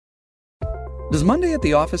Does Monday at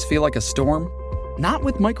the office feel like a storm? Not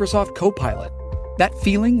with Microsoft Copilot. That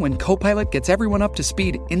feeling when Copilot gets everyone up to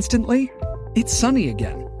speed instantly? It's sunny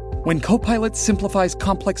again. When Copilot simplifies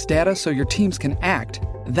complex data so your teams can act,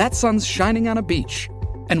 that sun's shining on a beach.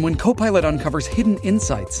 And when Copilot uncovers hidden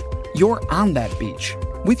insights, you're on that beach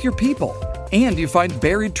with your people, and you find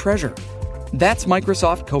buried treasure. That's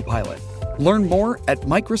Microsoft Copilot. Learn more at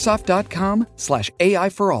Microsoft.com/AI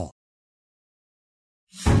for all.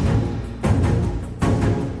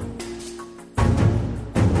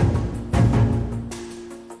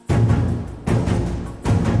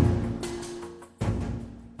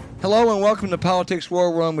 Hello and welcome to Politics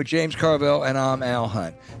War Room with James Carville, and I'm Al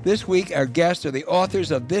Hunt. This week, our guests are the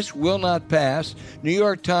authors of This Will Not Pass, New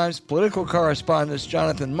York Times political correspondents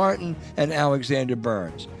Jonathan Martin and Alexander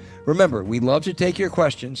Burns. Remember, we love to take your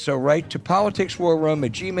questions, so write to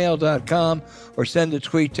politicswarroom@gmail.com or send a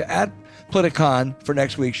tweet to @Politicon for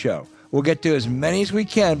next week's show. We'll get to as many as we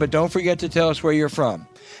can, but don't forget to tell us where you're from.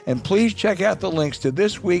 And please check out the links to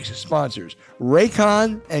this week's sponsors,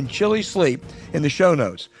 Raycon and Chili Sleep, in the show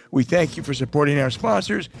notes. We thank you for supporting our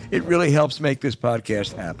sponsors. It really helps make this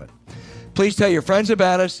podcast happen. Please tell your friends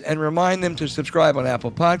about us and remind them to subscribe on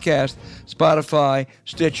Apple Podcasts, Spotify,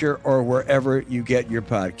 Stitcher, or wherever you get your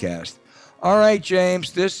podcast. All right,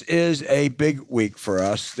 James, this is a big week for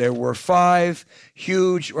us. There were five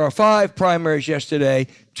primaries yesterday,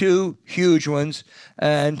 two huge ones.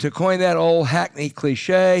 And to coin that old hackney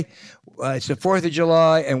cliche, it's the 4th of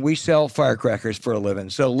July, and we sell firecrackers for a living.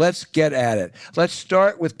 So let's get at it. Let's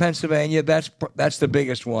start with Pennsylvania. That's the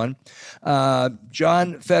biggest one.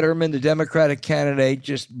 John Fetterman, the Democratic candidate,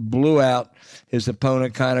 just blew out his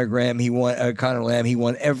opponent, Conor Lamb. He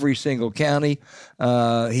won every single county.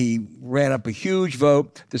 He ran up a huge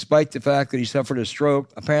vote, despite the fact that he suffered a stroke,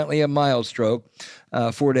 apparently a mild stroke,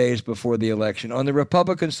 4 days before the election. On the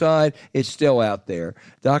Republican side, it's still out there.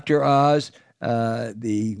 Dr. Oz,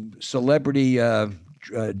 the celebrity, I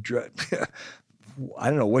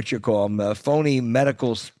don't know what you call him, phony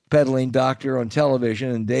medical peddling doctor on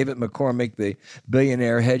television, and David McCormick, the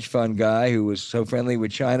billionaire hedge fund guy who was so friendly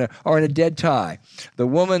with China, are in a dead tie. The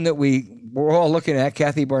woman that we were all looking at,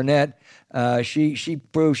 Kathy Barnett, she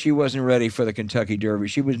proved she wasn't ready for the Kentucky Derby.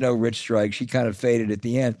 She was no Rich Strike. She kind of faded at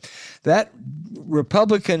the end. That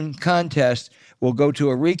Republican contest will go to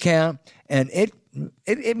a recount, and it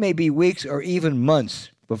may be weeks or even months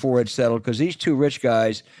before it's settled, because these two rich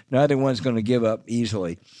guys, neither one's going to give up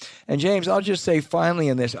easily. And James, I'll just say finally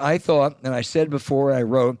in this, I thought, and I said before I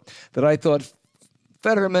wrote, that I thought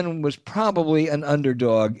Fetterman was probably an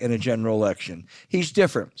underdog in a general election. He's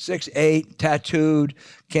different, 6'8", tattooed,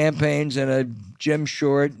 campaigns in a gym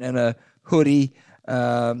short and a hoodie.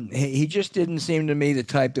 He just didn't seem to me the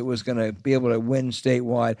type that was going to be able to win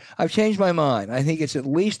statewide. I've changed my mind. I think it's at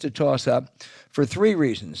least a toss-up for three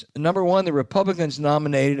reasons. Number one, the Republicans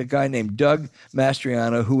nominated a guy named Doug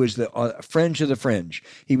Mastriano, who is the fringe of the fringe.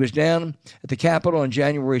 He was down at the Capitol on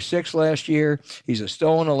January 6th last year. He's a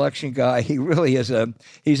stolen election guy. He really is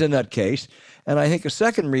he's a nutcase. And I think a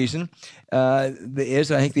second reason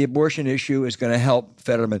is I think the abortion issue is going to help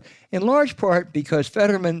Fetterman, in large part because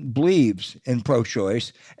Fetterman believes in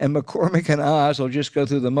pro-choice, and McCormick and Oz will just go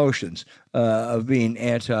through the motions of being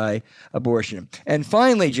anti-abortion. And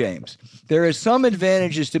finally, James, there is some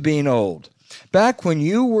advantages to being old. Back when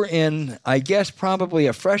you were in, I guess, probably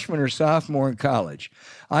a freshman or sophomore in college,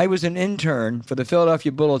 I was an intern for the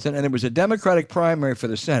Philadelphia Bulletin, and there was a Democratic primary for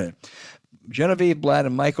the Senate. Genevieve Blatt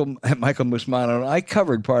and Michael Musmano, and I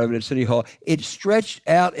covered part of it at City Hall. It stretched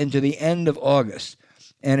out into the end of August,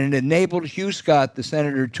 and it enabled Hugh Scott, the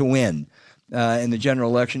senator, to win in the general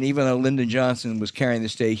election, even though Lyndon Johnson was carrying the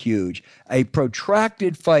state huge. A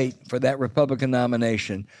protracted fight for that Republican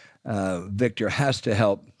nomination, Victor, has to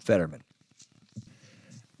help Fetterman.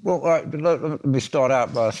 Well, let me start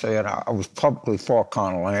out by saying I was publicly for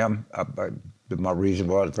Conor Lamb. My reason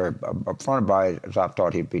was very upfront by it, as I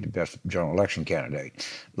thought he'd be the best general election candidate.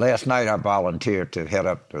 Last night, I volunteered to head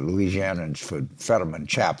up the Louisianans for Fetterman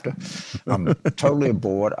chapter. I'm totally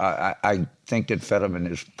aboard. I think that Fetterman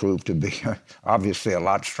has proved to be obviously a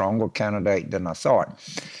lot stronger candidate than I thought.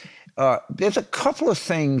 There's a couple of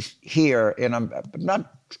things here, and I'm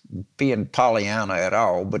not being Pollyanna at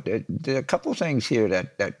all, but there are a couple of things here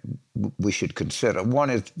that we should consider. One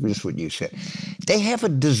is just what you said. They have a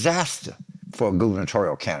disaster for a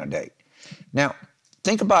gubernatorial candidate. Now,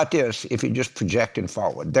 think about this if you're just projecting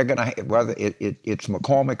forward. They're going to, whether it's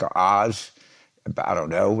McCormick or Oz, I don't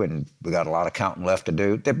know, and we got a lot of counting left to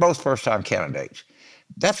do. They're both first-time candidates.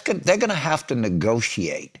 They're going to have to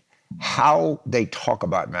negotiate how they talk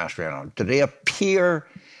about Mastriano. Do they appear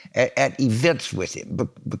at events with him,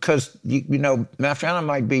 because you know Mastriano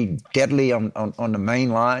might be deadly on the main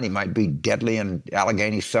line. He might be deadly in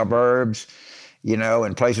Allegheny suburbs, you know,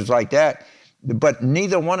 and places like that. But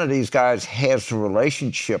neither one of these guys has a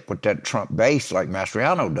relationship with that Trump base like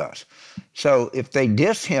Mastriano does. So if they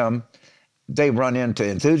diss him, they run into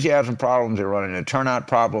enthusiasm problems. They run into turnout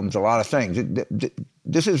problems. A lot of things.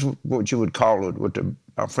 This is what you would call it, what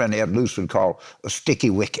our friend Ed Luce would call a sticky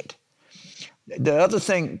wicket. The other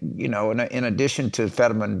thing, you know, in addition to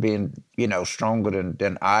Fetterman being, you know, stronger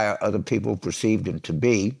than other people perceived him to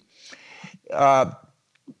be,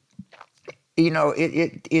 you know,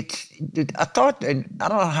 I thought, and I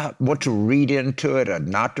don't know what to read into it or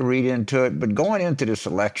not to read into it, but going into this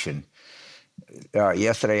election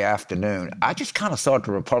yesterday afternoon, I just kind of thought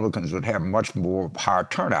the Republicans would have much more higher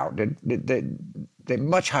turnout. They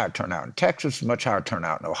much higher turnout in Texas, much higher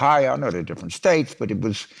turnout in Ohio. I know they're different states, but it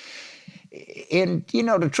was. And, you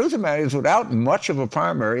know, the truth of the matter is, without much of a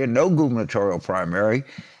primary and no gubernatorial primary,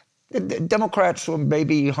 the Democrats were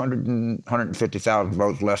maybe 150,000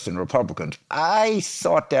 votes less than Republicans. I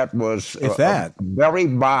thought that was a very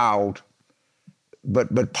mild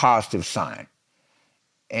but positive sign.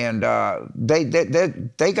 And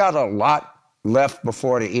they got a lot left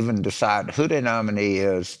before they even decide who their nominee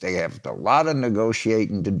is. They have a lot of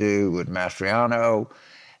negotiating to do with Mastriano.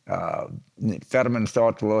 Fetterman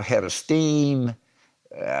thought a little head of steam.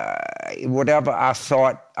 Whatever I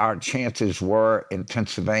thought our chances were in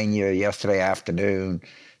Pennsylvania yesterday afternoon,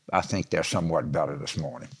 I think they're somewhat better this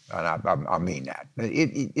morning. And I mean that.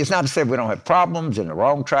 It's not to say we don't have problems and the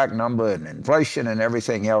wrong track number and inflation and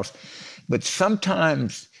everything else, but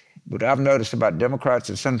sometimes what I've noticed about Democrats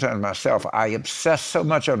and sometimes myself, I obsess so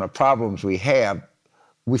much on the problems we have,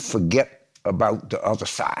 we forget about the other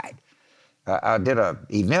side. I did an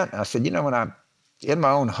event. I said, you know, when I'm in my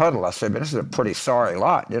own huddle, I said, man, this is a pretty sorry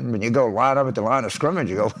lot. And when you go line up at the line of scrimmage,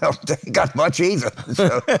 you go, well, they ain't got much either.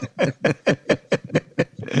 So,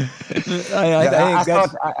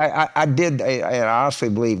 I did, and I honestly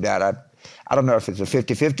believe that. I don't know if it's a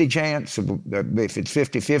 50-50 chance. If it's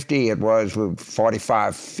 50-50, it was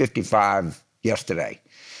 45-55 yesterday.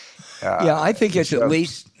 I think it's at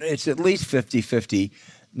least 50-50.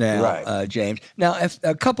 Now, right. James. Now,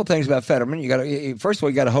 a couple things about Fetterman. First of all,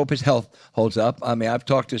 you got to hope his health holds up. I mean, I've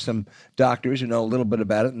talked to some doctors who know a little bit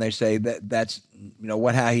about it, and they say that's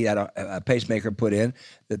how he had a pacemaker put in.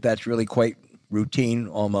 That's really quite routine,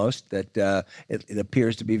 almost. That it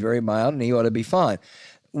appears to be very mild, and he ought to be fine.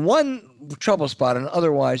 One trouble spot, an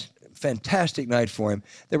otherwise fantastic night for him.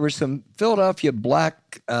 There were some Philadelphia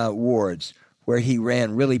black wards where he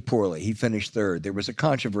ran really poorly. He finished third. There was a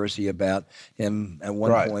controversy about him at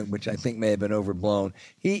one point, which I think may have been overblown.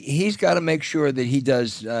 He's got to make sure that he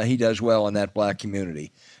does well in that black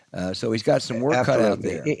community. So he's got some work cut out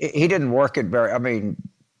there. He didn't work it very. I mean,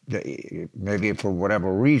 maybe for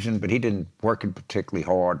whatever reason, but he didn't work it particularly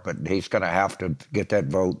hard. But he's going to have to get that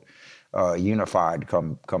vote unified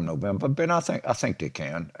come November. But I think they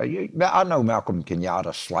can. I know Malcolm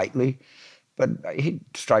Kenyatta slightly. But he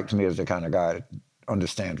strikes me as the kind of guy that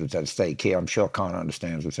understands what's at stake here. I'm sure Connor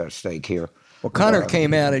understands what's at stake here. Well, Connor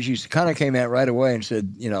came out right away and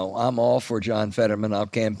said, I'm all for John Fetterman. I'll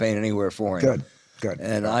campaign anywhere for him. Good.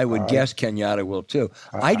 And I would guess Kenyatta will too.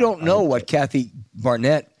 I don't know what Kathy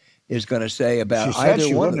Barnett is going to say about either one.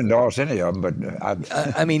 She wouldn't endorse any of them, but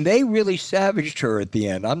I mean, they really savaged her at the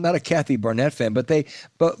end. I'm not a Kathy Barnett fan, but the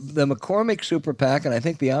McCormick Super PAC and I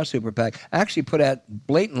think the Oz Super PAC actually put out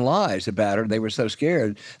blatant lies about her. They were so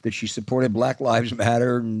scared that she supported Black Lives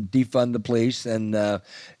Matter and defund the police, and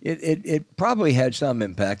it probably had some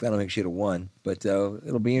impact. I don't think she'd have won, but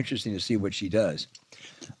it'll be interesting to see what she does.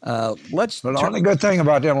 The only good thing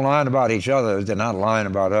about them lying about each other is they're not lying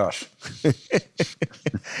about us.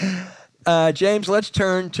 James, let's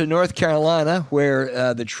turn to North Carolina,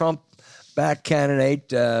 where the Trump-backed candidate,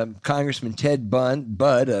 Congressman Ted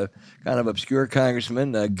Budd, a kind of obscure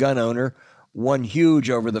congressman, a gun owner, won huge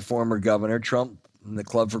over the former governor. Trump and the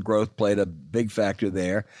Club for Growth played a big factor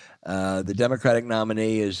there. The Democratic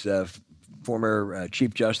nominee is former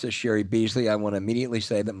Chief Justice Sherry Beasley. I want to immediately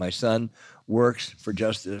say that my son works for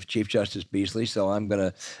Chief Justice Beasley, so I'm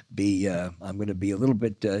going to be a little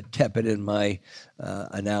bit tepid in my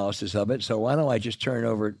analysis of it. So why don't I just turn it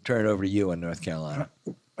over to you in North Carolina?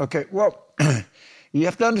 Okay. Well, you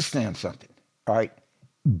have to understand something. All right,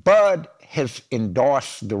 Budd has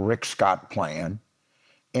endorsed the Rick Scott plan,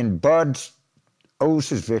 and Budd owes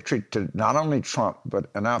his victory to not only Trump but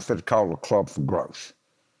an outfit called the Club for Growth.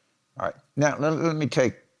 All right. Now let me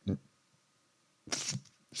take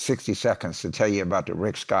 60 seconds to tell you about the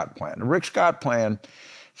Rick Scott plan. The Rick Scott plan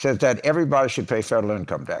says that everybody should pay federal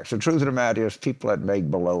income tax. The truth of the matter is people that make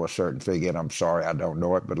below a certain figure, and I'm sorry, I don't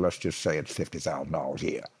know it, but let's just say it's $50,000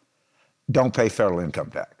 a year, don't pay federal income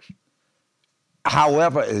tax.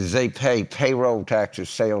 However, as they pay payroll taxes,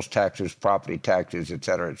 sales taxes, property taxes, et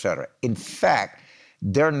cetera, et cetera. In fact,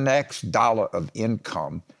 their next dollar of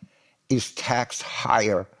income is taxed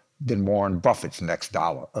higher than Warren Buffett's next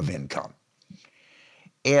dollar of income.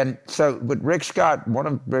 And so what Rick Scott, one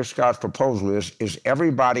of Rick Scott's proposals is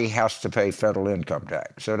everybody has to pay federal income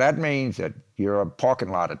tax. So that means that you're a parking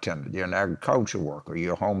lot attendant, you're an agriculture worker,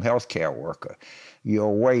 you're a home health care worker, you're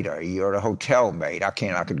a waiter, you're a hotel maid. I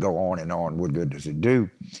could go on and on. What good does it do?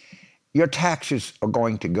 Your taxes are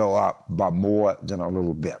going to go up by more than a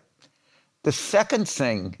little bit. The second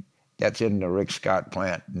thing that's in the Rick Scott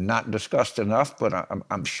plan, not discussed enough, but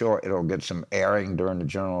I'm sure it'll get some airing during the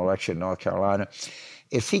general election in North Carolina,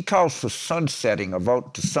 is he calls for sunsetting, a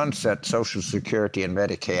vote to sunset Social Security and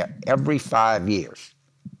Medicare every 5 years.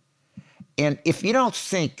 And if you don't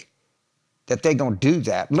think that they're going to do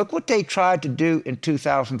that, look what they tried to do in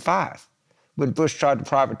 2005 when Bush tried to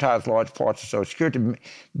privatize large parts of Social Security. The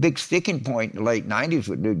big sticking point in the late 90s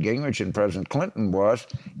with Newt Gingrich and President Clinton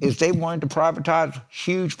is they wanted to privatize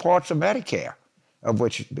huge parts of Medicare, of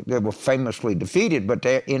which they were famously defeated, but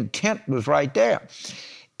their intent was right there.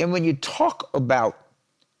 And when you talk about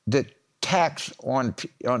the tax on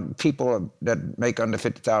people that make under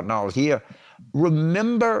 $50,000 a year,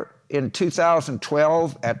 remember in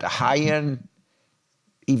 2012 at the high-end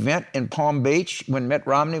event in Palm Beach when Mitt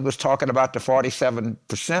Romney was talking about the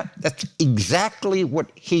 47%? That's exactly what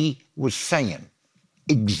he was saying.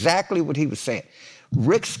 Exactly what he was saying.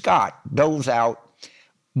 Rick Scott doles out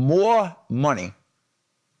more money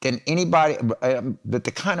than anybody, but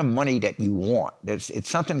the kind of money that you want. It's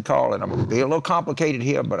something called, and I'm going to be a little complicated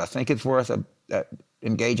here, but I think it's worth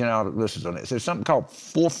engaging our listeners on this. There's something called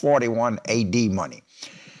 441 AD money,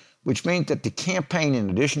 which means that the campaign, in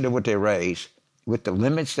addition to what they raise, with the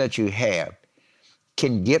limits that you have,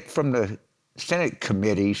 can get from the Senate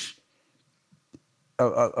committees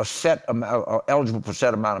a set amount, eligible for a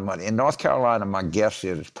set amount of money. In North Carolina, my guess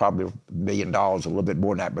is it's probably $1 billion, a little bit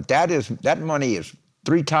more than that. But that money is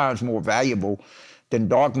 3 times more valuable than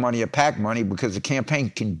dog money or PAC money because the campaign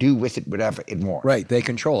can do with it whatever it wants. Right, they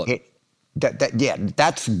control it.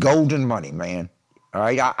 That's golden money, man. All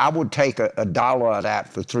right, I would take a dollar of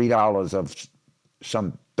that for $3 of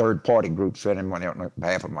some third-party group spending money on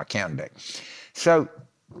behalf of my candidate. So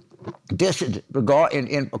this is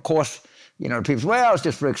and of course, people say, well, it's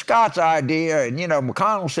just Rick Scott's idea, and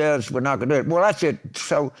McConnell says we're not going to do it. Well, that's it.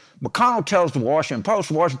 So McConnell tells the Washington Post.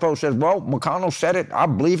 The Washington Post says, well, McConnell said it. I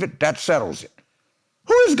believe it. That settles it.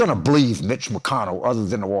 Who is going to believe Mitch McConnell other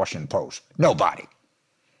than the Washington Post? Nobody.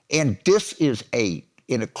 And this is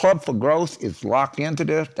in a Club for Growth is locked into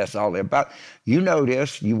this. That's all they're about. You know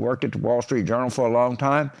this. You worked at the Wall Street Journal for a long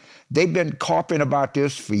time. They've been carping about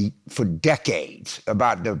this for decades,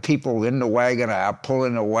 about the people in the wagon out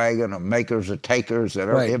pulling the wagon, the makers or takers.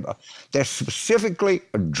 Right. They're specifically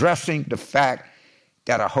addressing the fact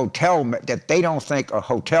that that they don't think a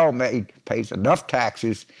hotel maid pays enough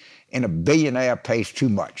taxes and a billionaire pays too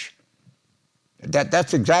much.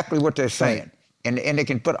 That's exactly what they're saying. Right. And they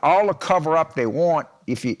can put all the cover up they want.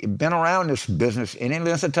 If you've been around this business any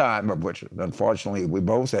length of time, of which unfortunately we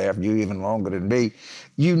both have, you even longer than me,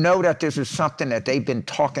 you know that this is something that they've been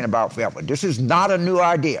talking about forever. This is not a new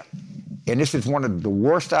idea. And this is one of the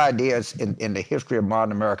worst ideas in the history of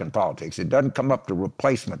modern American politics. It doesn't come up to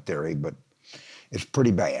replacement theory, but it's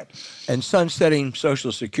pretty bad. And sunsetting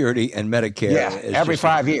Social Security and Medicare. Yeah, every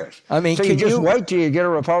 5 years. I mean, so you just wait till you get a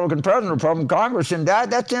Republican president, Republican Congress, and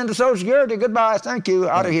that's the end of Social Security. Goodbye. Thank you.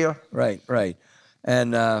 Out of here. Right.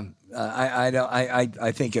 And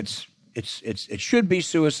I think it should be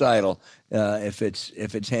suicidal if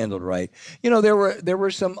it's handled right. There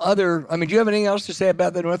were some other. I mean, do you have anything else to say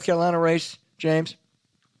about the North Carolina race, James?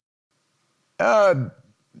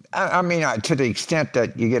 I mean, to the extent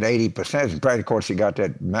that you get 80%, of course, you got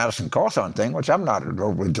that Madison Cawthorn thing, which I'm not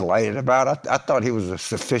overly delighted about. I thought he was a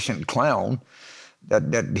sufficient clown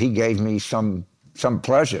that he gave me some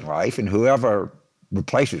pleasure in life, and whoever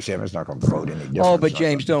replaces him is not going to vote any different. Oh, but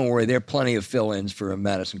James, don't worry. There are plenty of fill-ins for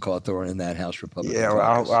Madison Cawthorn in that House Republican. Yeah,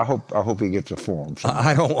 well, I hope he gets a forum.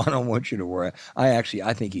 I don't want you to worry. I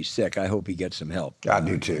think he's sick. I hope he gets some help. I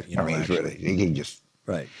do too. He's really he just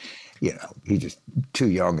right. He's just too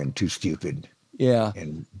young and too stupid. Yeah.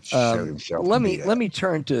 And showed himself. Let me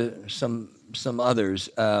turn to some others.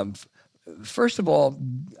 First of all,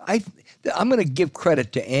 I'm going to give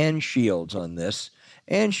credit to Ann Shields on this.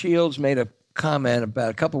 Ann Shields made a comment about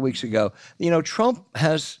a couple of weeks ago. Trump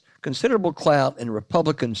has considerable clout in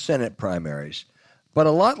Republican Senate primaries, but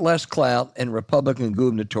a lot less clout in Republican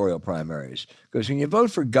gubernatorial primaries. Because when you vote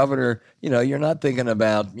for governor, you're not thinking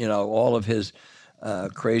about, all of his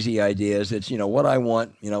crazy ideas. It's, what I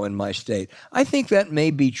want, in my state. I think that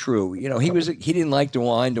may be true. He didn't like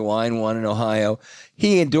DeWine. DeWine won in Ohio.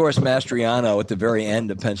 He endorsed Mastriano at the very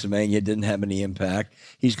end of Pennsylvania. It didn't have any impact.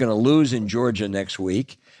 He's going to lose in Georgia next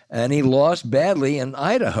week. And he lost badly in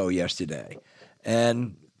Idaho yesterday.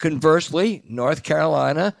 And conversely, North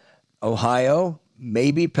Carolina, Ohio,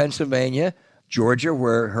 maybe Pennsylvania, Georgia,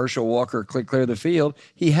 where Herschel Walker cleared the field,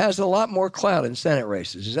 he has a lot more clout in Senate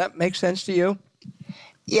races. Does that make sense to you?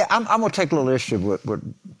 Yeah, I'm going to take a little issue with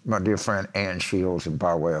my dear friend Ann Shields, and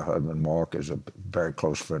by way of husband Mark is a very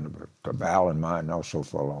close friend of Al and mine also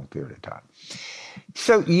for a long period of time.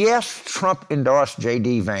 So, yes, Trump endorsed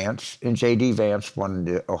J.D. Vance, and J.D. Vance won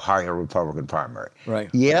the Ohio Republican primary. Right.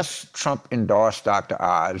 Yes, Trump endorsed Dr.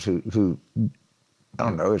 Oz, who I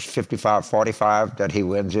don't know, it's 55-45 that he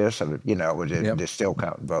wins this, or, they're still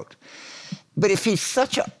counting votes. But if he's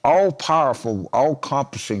such an all-powerful,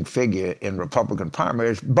 all-encompassing figure in Republican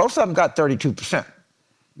primaries, both of them got 32%.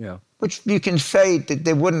 Yeah. Which you can say that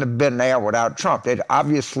they wouldn't have been there without Trump.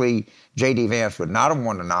 Obviously, J.D. Vance would not have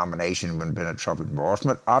won the nomination when been a Trump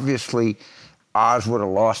endorsement. Obviously, Oz would have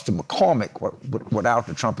lost to McCormick without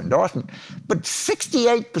the Trump endorsement. But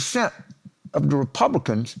 68% of the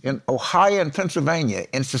Republicans in Ohio and Pennsylvania,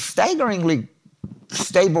 and it's a staggeringly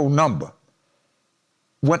stable number,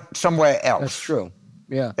 went somewhere else. That's true.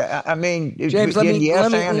 Yeah. I mean, James,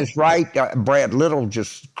 Ann is right. Brad Little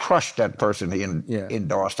just crushed that person he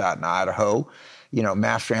endorsed out in Idaho.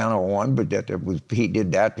 Mastriano won, but he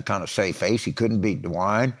did that to kind of save face. He couldn't beat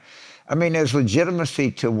DeWine. I mean, there's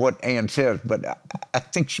legitimacy to what Ann says, but I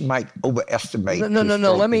think she might overestimate. No.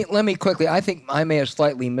 Let me quickly. I think I may have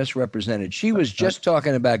slightly misrepresented. She was just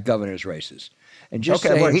talking about governor's races. And just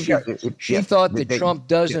saying she thought that Trump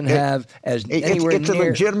doesn't have as anywhere it's near.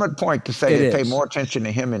 It's a legitimate point to say they pay more attention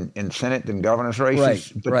to him in Senate than governor's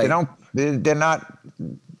races, but they're not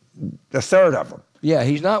the third of them. Yeah,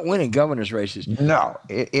 he's not winning governor's races. No,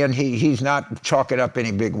 and he's not chalking up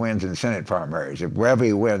any big wins in Senate primaries. Wherever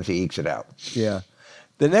he wins, he ekes it out. Yeah.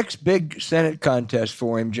 The next big Senate contest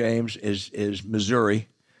for him, James, is Missouri.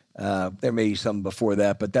 There may be some before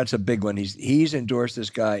that, but that's a big one. He's endorsed this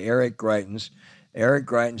guy, Eric Greitens. Eric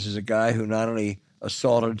Greitens is a guy who not only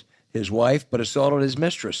assaulted his wife, but assaulted his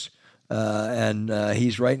mistress. And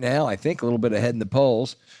he's right now, I think, a little bit ahead in the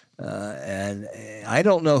polls. And I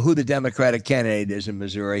don't know who the Democratic candidate is in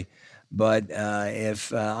Missouri, but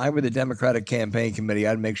if I were the Democratic campaign committee,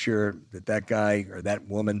 I'd make sure that guy or that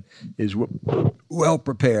woman is well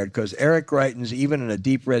prepared, because Eric Greitens, even in a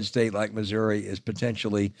deep red state like Missouri, is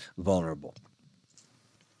potentially vulnerable.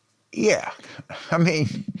 Yeah. I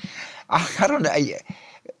mean, I don't know.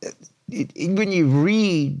 When you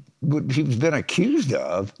read what he's been accused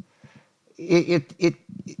of,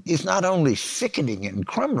 it's not only sickening and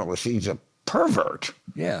criminal, he's a pervert.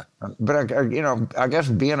 Yeah. But, I guess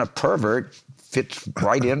being a pervert fits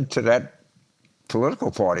right into that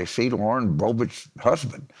political party. See, Lauren Boebert's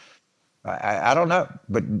husband. I don't know,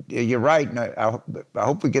 but you're right. I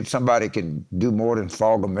hope we get somebody who can do more than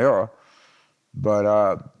fog a mirror. But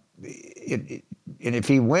and if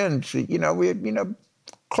he wins,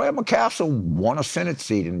 Claire McCaskill won a Senate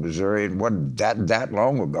seat in Missouri. It wasn't that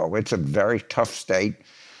long ago. It's a very tough state,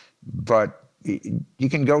 but you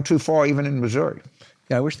can go too far even in Missouri.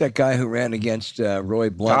 Yeah, I wish that guy who ran against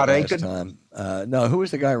Roy Blunt last time. No, who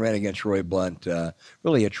was the guy who ran against Roy Blunt?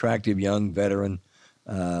 Really attractive young veteran.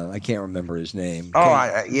 I can't remember his name.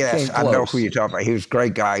 Yes, I know who you're talking about. He was a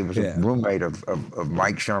great guy. He was a roommate of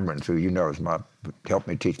Mike Sherman's, who helped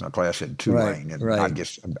me teach my class in Tulane.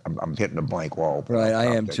 I'm hitting a blank wall. Right, I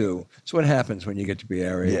am too. It's what happens when you get to be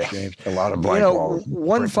our age, James. A lot of blank walls.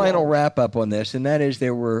 One final wrap up on this, and that is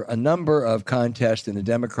there were a number of contests in the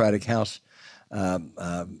Democratic House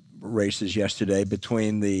races yesterday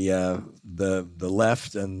between the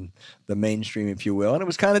left and the mainstream, if you will, and it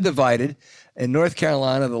was kind of divided. In North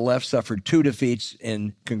Carolina, the left suffered 2 defeats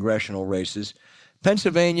in congressional races.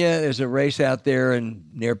 Pennsylvania, there's a race out there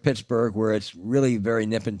near Pittsburgh where it's really very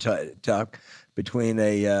nip and tuck between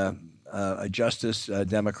a Justice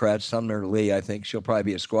Democrat, Sumner Lee. I think she'll probably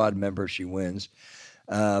be a squad member if she wins.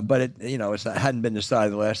 But it hadn't been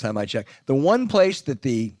decided the last time I checked. The one place that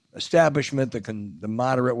the establishment, the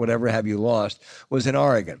moderate, whatever have you lost, was in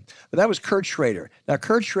Oregon. But that was Kurt Schrader. Now,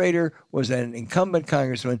 Kurt Schrader was an incumbent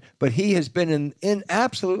congressman, but he has been in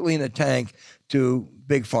absolutely in the tank to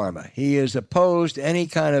Big Pharma. He has opposed any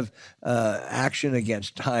kind of action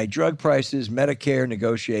against high drug prices, Medicare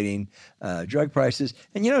negotiating drug prices.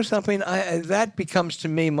 And you know something? That becomes to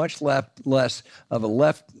me much less of a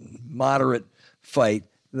left moderate fight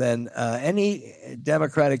than any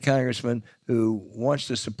Democratic congressman who wants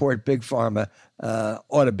to support Big Pharma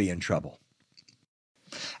ought to be in trouble.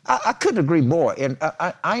 I couldn't agree more. And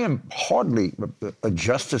I am hardly a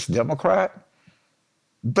Justice Democrat.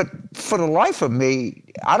 But for the life of me,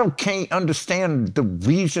 can't understand the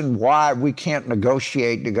reason why we can't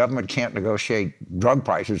negotiate, the government can't negotiate drug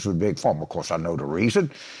prices with Big Pharma. Of course, I know the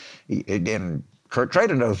reason. And Kurt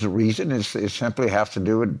Schrader knows the reason. It simply has to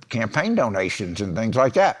do with campaign donations and things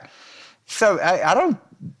like that. So I'm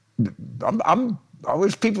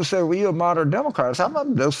always, people say, well, you're a moderate Democrat.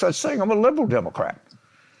 I'm no such thing. I'm a liberal Democrat.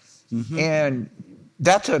 Mm-hmm. And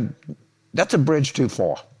that's a bridge too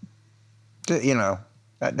far. You know.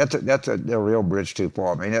 That's a real bridge too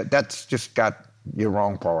far. I mean, that's just got your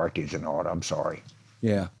wrong priorities in order. I'm sorry.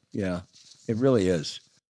 Yeah, it really is.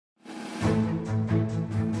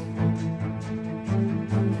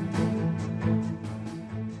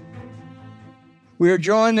 We are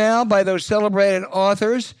joined now by those celebrated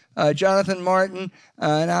authors, Jonathan Martin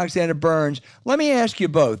and Alexander Burns. Let me ask you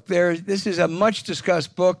both. This is a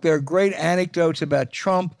much-discussed book. There are great anecdotes about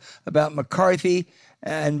Trump, about McCarthy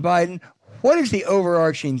and Biden. What is the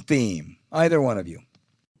overarching theme? Either one of you.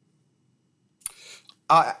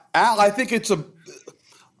 Al, I think it's an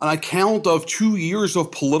account of 2 years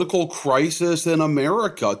of political crisis in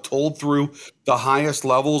America, told through the highest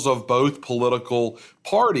levels of both political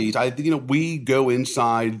parties. We go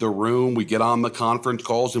inside the room, we get on the conference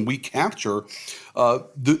calls, and we capture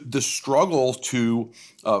the struggle to,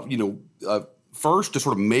 first, to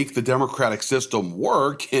sort of make the democratic system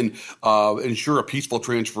work and ensure a peaceful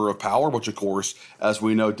transfer of power, which, of course, as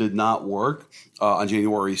we know, did not work on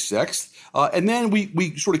January 6th. And then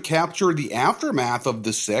we sort of capture the aftermath of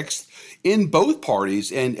the 6th in both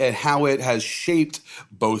parties and how it has shaped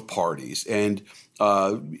both parties. And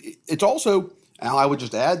it's also, Al, I would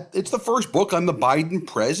just add, it's the first book on the Biden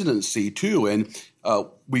presidency, too. And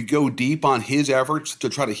we go deep on his efforts to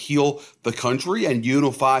try to heal the country and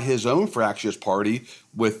unify his own fractious party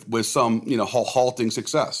with some, halting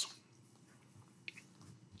success.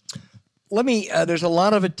 There's a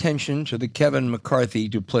lot of attention to the Kevin McCarthy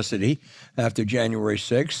duplicity after January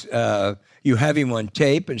 6th. You have him on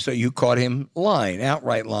tape, and so you caught him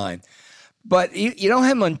outright lying. But you don't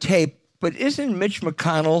have him on tape, but isn't Mitch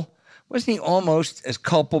McConnell, wasn't he almost as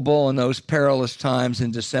culpable in those perilous times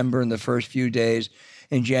in December and the first few days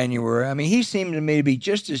in January? I mean, he seemed to me to be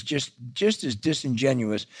just as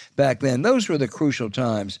disingenuous back then. Those were the crucial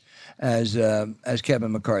times as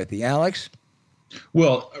Kevin McCarthy. Alex?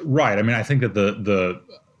 Well, right. I mean, I think that the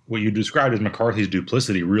what you described as McCarthy's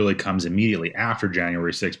duplicity really comes immediately after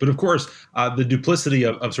January 6th. But of course, the duplicity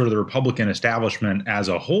of sort of the Republican establishment as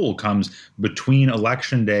a whole comes between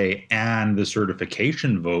Election Day and the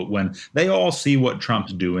certification vote, when they all see what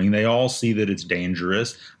Trump's doing. They all see that it's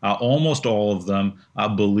dangerous. Almost all of them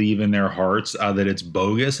believe in their hearts that it's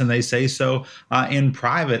bogus, and they say so in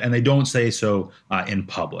private, and they don't say so in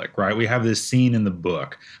public, right? We have this scene in the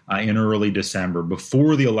book in early December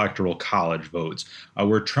before the Electoral College votes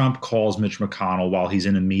where Trump calls Mitch McConnell while he's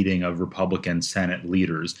in a meeting of Republican Senate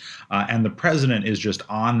leaders. And the president is just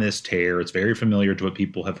on this tear. It's very familiar to what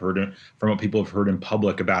people have heard in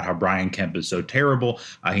public about how Brian Kemp is so terrible.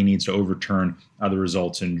 He needs to overturn the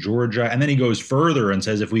results in Georgia. And then he goes further and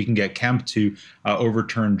says, if we can get Kemp to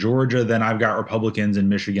overturn Georgia, then I've got Republicans in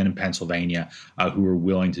Michigan and Pennsylvania who are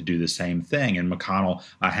willing to do the same thing. And McConnell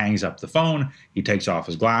hangs up the phone. He takes off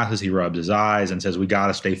his glasses. He rubs his eyes and says, we got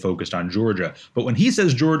to stay focused on Georgia. But when he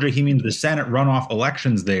says Georgia, he means the Senate runoff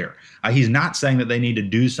elections there. He's not saying that they need to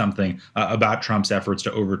do something about Trump's efforts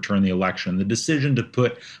to overturn the election. The decision to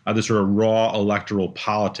put the sort of raw electoral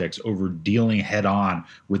politics over dealing head on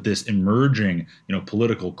with this emerging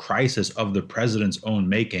political crisis of the president's own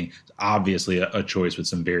making is obviously a choice with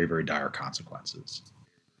some very, very dire consequences.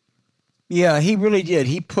 Yeah, he really did.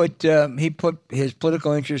 He put his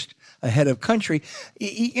political interest ahead of country.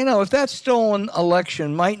 If that stolen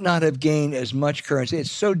election might not have gained as much currency, it's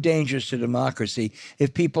so dangerous to democracy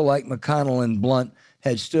if people like McConnell and Blunt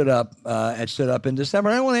had stood up in December.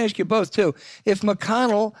 And I want to ask you both too, if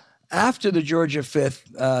McConnell, after the Georgia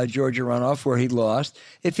 5th Georgia runoff where he lost,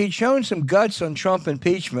 if he'd shown some guts on Trump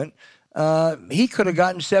impeachment, he could have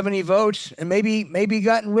gotten 70 votes and maybe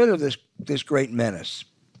gotten rid of this great menace.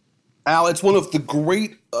 Al, it's one of the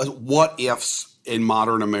great what ifs in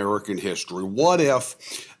modern American history. What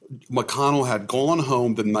if McConnell had gone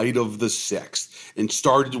home the night of the 6th and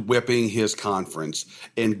started whipping his conference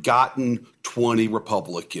and gotten 20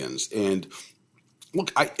 Republicans? And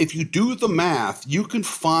look, if you do the math, you can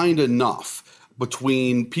find enough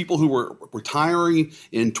between people who were retiring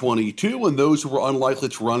in 22 and those who were unlikely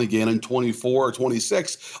to run again in 24 or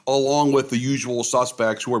 26, along with the usual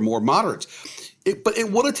suspects who are more moderates. But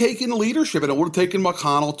it would have taken leadership, and it would have taken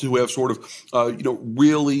McConnell to have sort of,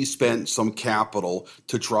 really spent some capital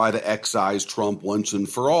to try to excise Trump once and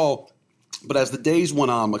for all. But as the days went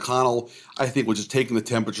on, McConnell, I think, was just taking the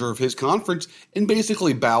temperature of his conference and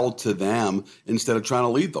basically bowed to them instead of trying to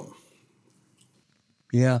lead them.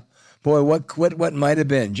 Yeah. Boy, what might have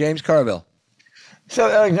been? James Carville. So,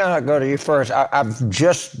 Alexander, I'll go to you first. I've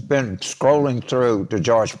just been scrolling through the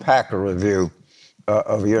George Packer review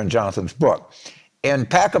of you and Jonathan's book. And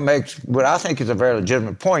Packer makes what I think is a very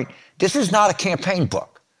legitimate point. This is not a campaign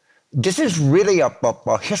book. This is really a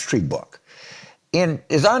history book. And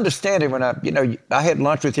as I understand it, when I had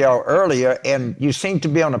lunch with y'all earlier, and you seem to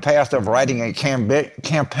be on the path of writing a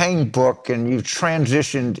campaign book, and you've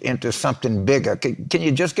transitioned into something bigger. Can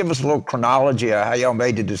you just give us a little chronology of how y'all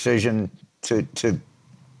made the decision to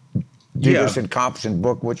do this encompassing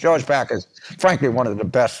book, which George Packer is, frankly, one of the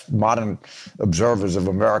best modern observers of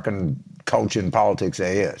American culture and politics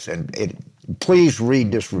there is. And please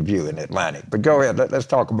read this review in Atlantic. But go ahead, let's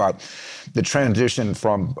talk about the transition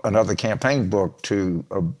from another campaign book to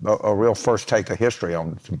a real first take of history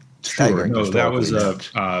on some staggering historical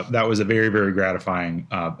events. That was a very, very gratifying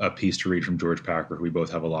piece to read from George Packer, who we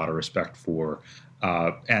both have a lot of respect for.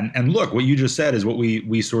 And look, what you just said is what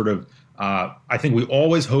we sort of I think we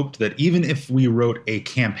always hoped that even if we wrote a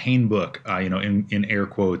campaign book, in air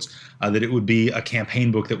quotes, that it would be a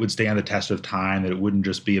campaign book that would stand the test of time, that it wouldn't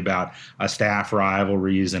just be about staff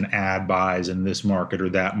rivalries and ad buys in this market or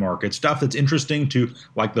that market, stuff that's interesting to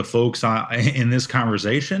like the folks in this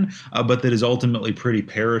conversation, but that is ultimately pretty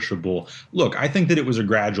perishable. Look, I think that it was a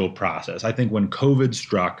gradual process. I think when COVID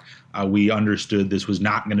struck, we understood this was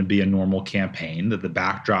not going to be a normal campaign, that the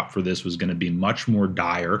backdrop for this was going to be much more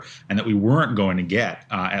dire, and that we weren't going to get,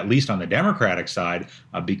 at least on the Democratic side,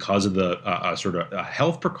 because of the sort of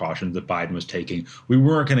health precautions that Biden was taking, we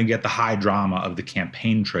weren't going to get the high drama of the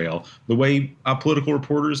campaign trail the way political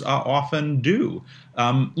reporters often do.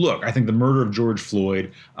 Look, I think the murder of George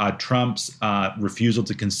Floyd, Trump's refusal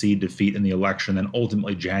to concede defeat in the election, and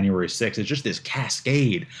ultimately January 6th, it's just this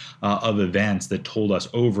cascade of events that told us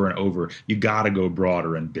over and over, you got to go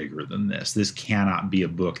broader and bigger than this. This cannot be a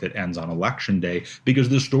book that ends on Election Day, because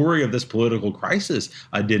the story of this political crisis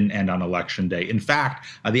didn't end on Election Day. In fact,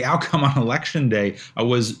 the outcome on Election Day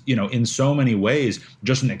was, in so many ways,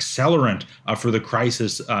 just an accelerant for the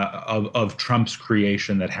crisis of Trump's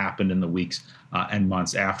creation that happened in the weeks and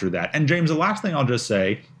months after that. And James, the last thing I'll just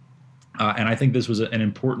say, and I think this was an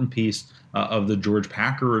important piece of the George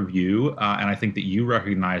Packer review, and I think that you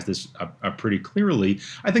recognize this pretty clearly.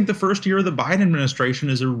 I think the first year of the Biden administration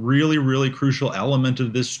is a really, really crucial element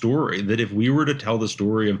of this story, that if we were to tell the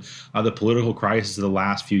story of the political crisis of the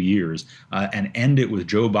last few years and end it with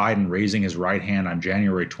Joe Biden raising his right hand on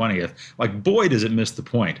January 20th, like, boy, does it miss the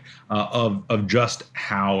point of just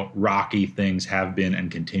how rocky things have been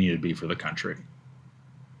and continue to be for the country.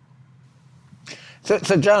 So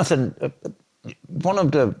Jonathan, one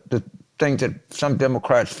of the things that some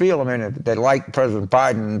Democrats feel, they like President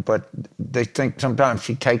Biden, but they think sometimes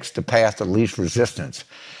she takes the path of least resistance.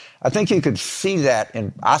 I think you could see that,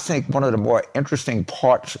 and I think one of the more interesting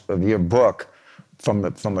parts of your book from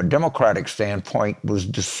a Democratic standpoint was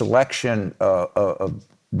the selection of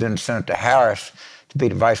then Senator Harris to be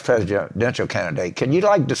the vice presidential candidate. Can you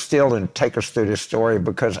distill and take us through this story?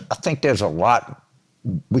 Because I think there's a lot,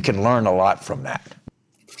 we can learn a lot from that.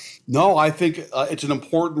 No, I think it's an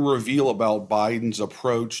important reveal about Biden's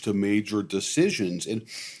approach to major decisions. And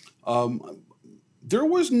there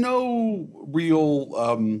was no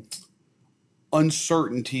real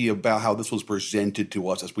uncertainty about how this was presented to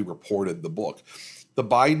us as we reported the book. The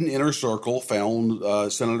Biden inner circle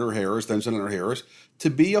found Senator Harris, then Senator Harris, to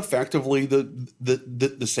be effectively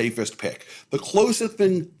the safest pick, the closest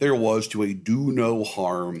thing there was to a do no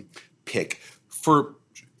harm pick for,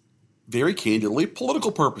 very candidly,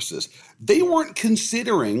 political purposes. They weren't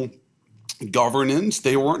considering governance.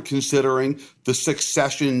 They weren't considering the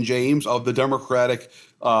succession, James, of the Democratic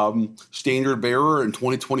standard bearer in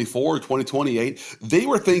 2024 or 2028. They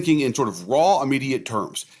were thinking in sort of raw, immediate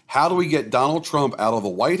terms. How do we get Donald Trump out of the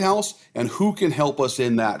White House, and who can help us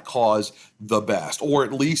in that cause the best, or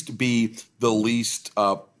at least be the least,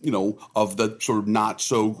 of the sort of not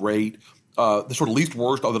so great, the sort of least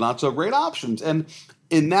worst of the not so great options. And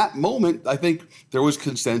in that moment, I think there was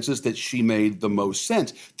consensus that she made the most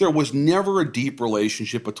sense. There was never a deep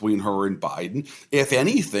relationship between her and Biden. If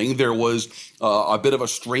anything, there was a bit of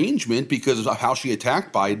estrangement because of how she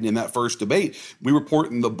attacked Biden in that first debate. We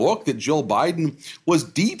report in the book that Jill Biden was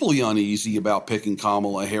deeply uneasy about picking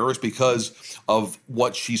Kamala Harris because of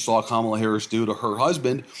what she saw Kamala Harris do to her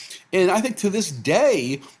husband. And I think to this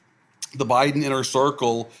day, the Biden inner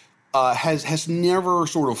circle has never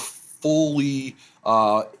sort of fully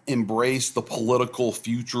embrace the political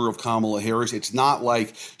future of Kamala Harris. It's not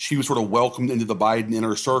like she was sort of welcomed into the Biden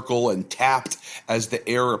inner circle and tapped as the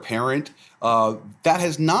heir apparent. That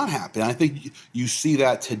has not happened. I think you see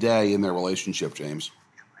that today in their relationship, James.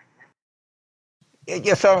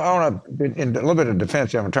 Yes, I want to, in a little bit of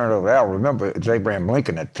defense, I'm going to turn it over to Al. Remember, it's Abraham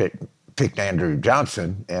Lincoln that picked Andrew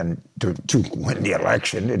Johnson and to win the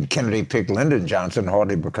election, and Kennedy picked Lyndon Johnson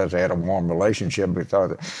hardly because they had a warm relationship,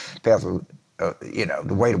 because the path of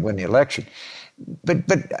the way to win the election. But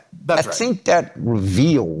I think that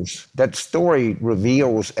story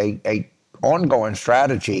reveals a ongoing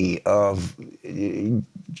strategy of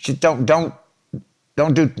don't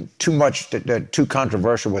do too much that too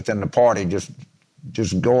controversial within the party.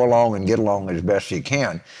 Just go along and get along as best you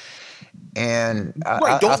can. And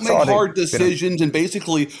don't make hard decisions, and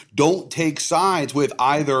basically don't take sides with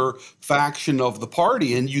either faction of the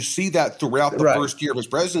party. And you see that throughout the first year of his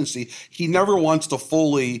presidency. He never wants to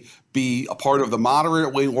fully be a part of the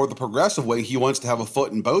moderate wing or the progressive wing. He wants to have a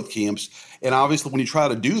foot in both camps. And obviously, when you try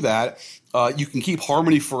to do that, you can keep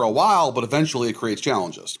harmony for a while, but eventually it creates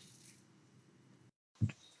challenges.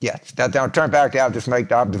 Yes. Now, turn back to Al, just make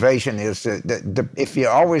the observation is that if you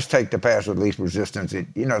always take the path of least resistance,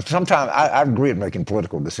 sometimes I agree with making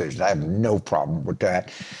political decisions. I have no problem with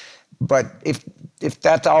that. But if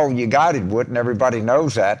that's all you guided with, and everybody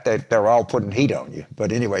knows that they're all putting heat on you.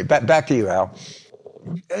 But anyway, back to you, Al.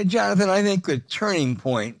 Jonathan, I think the turning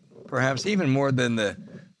point, perhaps even more than the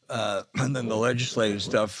legislative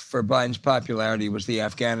stuff for Biden's popularity, was the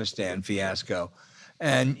Afghanistan fiasco.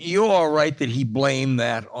 And you are right that he blamed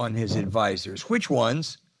that on his advisors. Which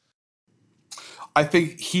ones? I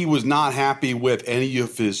think he was not happy with any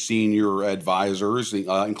of his senior advisors,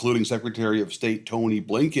 including Secretary of State Tony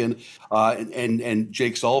Blinken and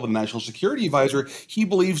Jake Sullivan, National Security Advisor. He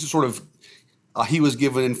believes he was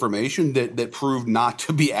given information that proved not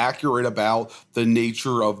to be accurate about the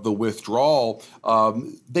nature of the withdrawal.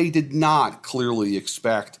 They did not clearly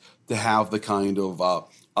expect to have the kind of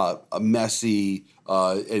a messy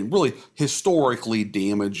and really historically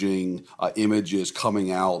damaging images coming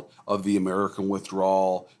out of the American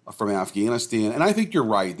withdrawal from Afghanistan. And I think you're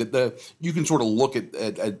right that you can sort of look at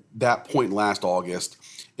that point last August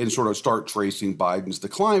and sort of start tracing Biden's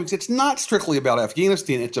decline, because it's not strictly about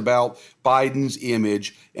Afghanistan. It's about Biden's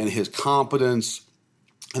image and his competence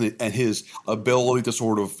and his ability to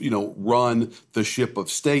sort of, run the ship of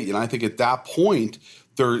state. And I think at that point,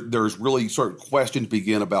 there's really sort of questions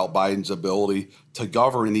begin about Biden's ability to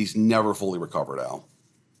govern, and he's never fully recovered, Al.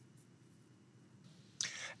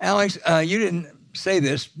 Alex, you didn't say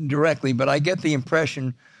this directly, but I get the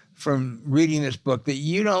impression from reading this book that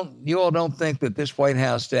you all don't think that this White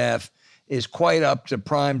House staff is quite up to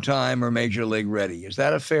prime time or major league ready. Is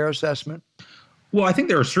that a fair assessment? Well, I think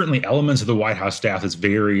there are certainly elements of the White House staff that's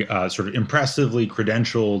very sort of impressively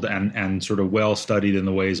credentialed and sort of well studied in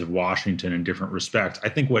the ways of Washington in different respects. I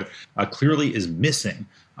think what clearly is missing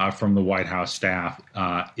from the White House staff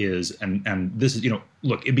is, and this is,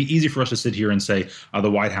 look, it'd be easy for us to sit here and say the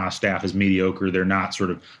White House staff is mediocre. They're not sort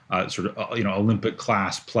of Olympic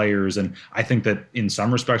class players. And I think that in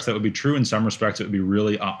some respects that would be true. In some respects, it would be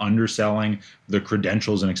really underselling the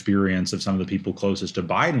credentials and experience of some of the people closest to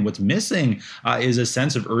Biden. What's missing is a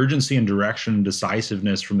sense of urgency and direction and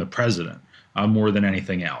decisiveness from the president. More than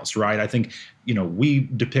anything else, right? I think, we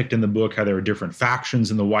depict in the book how there are different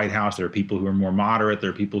factions in the White House. There are people who are more moderate.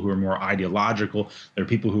 There are people who are more ideological. There are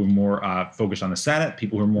people who are more focused on the Senate,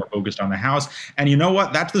 people who are more focused on the House. And you know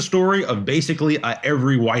what? That's the story of basically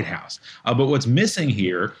every White House. But what's missing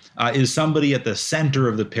here is somebody at the center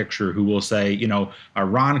of the picture who will say,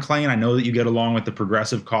 Ron Klain, I know that you get along with the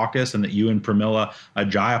Progressive Caucus and that you and Pramila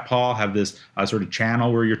Jayapal have this sort of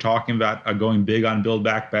channel where you're talking about going big on Build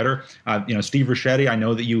Back Better. Steve Ricchetti, I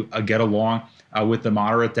know that you get along with the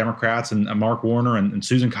moderate Democrats and Mark Warner and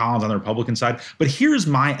Susan Collins on the Republican side. But here's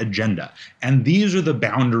my agenda. And these are the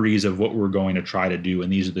boundaries of what we're going to try to do.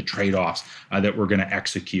 And these are the trade-offs that we're going to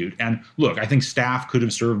execute. And look, I think staff could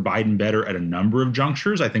have served Biden better at a number of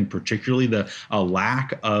junctures. I think particularly the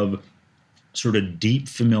lack of sort of deep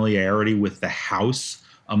familiarity with the House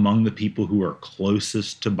among the people who are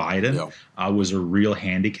closest to Biden was a real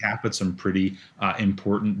handicap at some pretty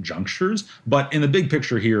important junctures. But in the big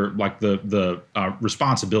picture here, like the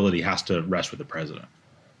responsibility has to rest with the president.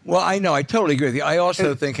 Well, I know. I totally agree with you. I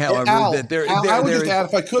also think, however, that I would just add,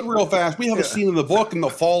 if I could real fast, we have a scene in the book in the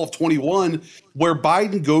fall of 21 where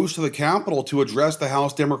Biden goes to the Capitol to address the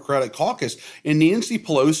House Democratic Caucus. And Nancy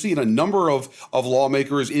Pelosi and a number of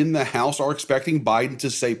lawmakers in the House are expecting Biden to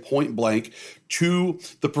say point blank to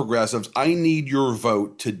the progressives, I need your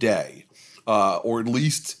vote today, or at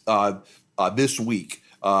least this week.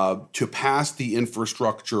 To pass the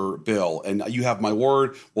infrastructure bill. And you have my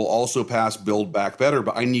word, we'll also pass Build Back Better,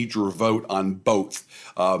 but I need your vote on both.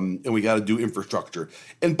 And we got to do infrastructure.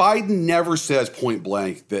 And Biden never says point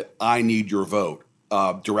blank that I need your vote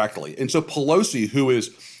directly. And so Pelosi, who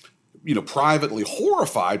is privately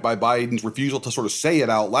horrified by Biden's refusal to sort of say it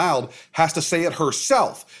out loud, has to say it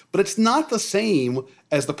herself. But it's not the same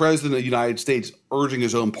as the president of the United States urging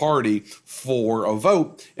his own party for a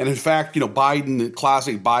vote. And in fact, Biden,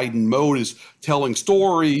 classic Biden mode, is telling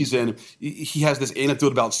stories. And he has this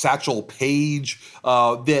anecdote about Satchel Paige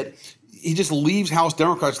that he just leaves House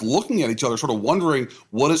Democrats looking at each other, sort of wondering,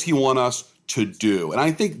 what does he want us to do? And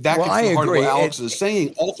I think that gets to the heart of what Alex is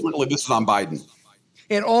saying. Ultimately, this is on Biden.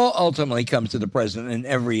 It all ultimately comes to the president in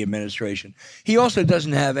every administration. He also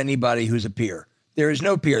doesn't have anybody who's a peer. There is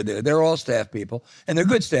no peer there. They're all staff people, and they're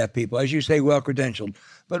good staff people, as you say, well-credentialed.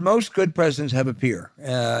 But most good presidents have a peer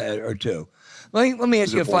or two. Let me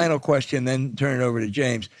ask you a final question, then turn it over to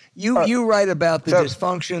James. You write about the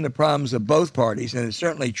dysfunction, the problems of both parties, and it's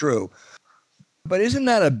certainly true. But isn't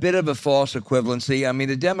that a bit of a false equivalency? I mean,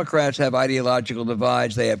 the Democrats have ideological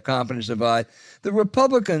divides. They have competence divide. The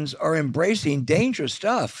Republicans are embracing dangerous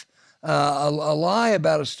stuff. A lie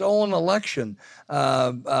about a stolen election,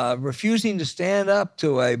 refusing to stand up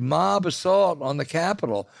to a mob assault on the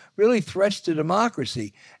Capitol, really threats to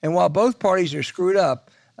democracy. And while both parties are screwed up,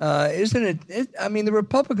 isn't it? I mean, the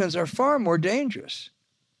Republicans are far more dangerous.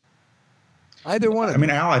 Either one of them. I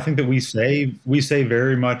mean, Al, I think that we say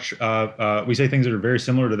very much, we say things that are very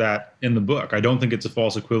similar to that in the book. I don't think it's a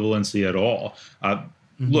false equivalency at all.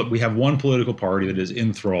 Look, we have one political party that is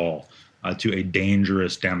in thrall to a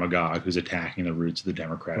dangerous demagogue who's attacking the roots of the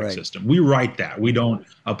democratic system. We write that. We don't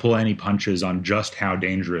pull any punches on just how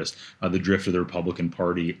dangerous the drift of the Republican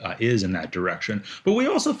Party is in that direction. But we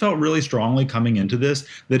also felt really strongly coming into this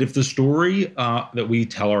that if the story that we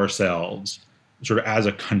tell ourselves sort of as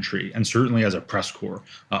a country and certainly as a press corps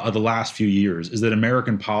of the last few years is that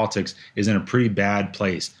American politics is in a pretty bad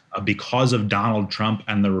place because of Donald Trump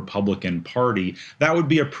and the Republican Party, that would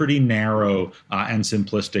be a pretty narrow and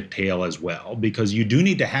simplistic tale as well, because you do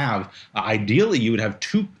need to have, ideally, you would have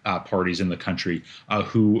two parties in the country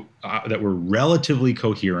who that were relatively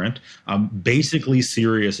coherent, basically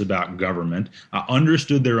serious about government,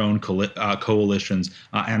 understood their own coalitions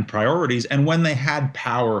and priorities, and when they had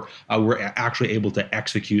power, were actually able to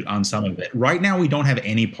execute on some of it. Right now, we don't have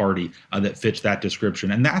any party that fits that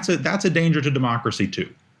description, and that's a danger to democracy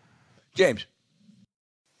too. James.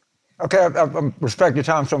 Okay, I respect your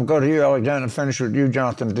time, so I'm going to go to you, Alexander, and finish with you,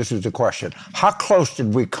 Jonathan. This is the question. How close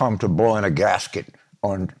did we come to blowing a gasket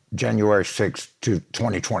on January 6th to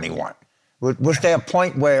 2021? Was there a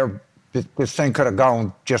point where this thing could have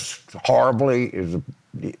gone just horribly?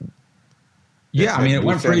 Yeah, I mean, it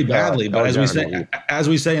went pretty badly, but as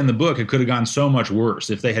we say in the book, it could have gone so much worse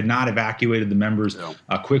if they had not evacuated the members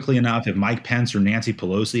quickly enough. If Mike Pence or Nancy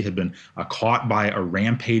Pelosi had been caught by a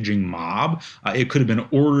rampaging mob, it could have been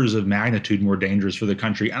orders of magnitude more dangerous for the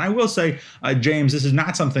country. And I will say, James, this is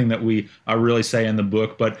not something that we really say in the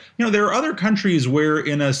book, but there are other countries where,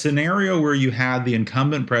 in a scenario where you had the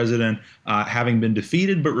incumbent president having been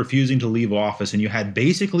defeated but refusing to leave office, and you had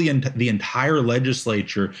basically the entire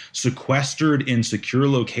legislature sequestered in secure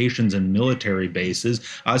locations and military bases,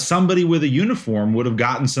 somebody with a uniform would have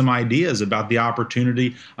gotten some ideas about the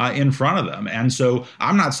opportunity in front of them. And so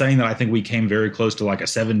I'm not saying that I think we came very close to like a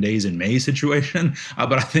 7 days in May situation,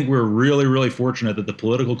 but I think we're really, really fortunate that the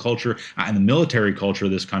political culture and the military culture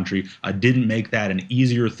of this country didn't make that an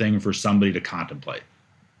easier thing for somebody to contemplate.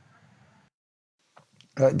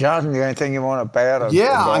 Jonathan, anything you want to add?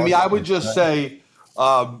 Yeah, I mean, I would just say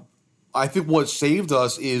I think what saved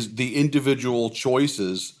us is the individual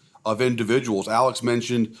choices of individuals. Alex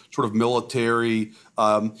mentioned sort of military,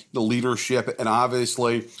 the leadership, and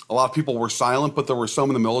obviously a lot of people were silent, but there were some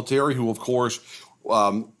in the military who, of course,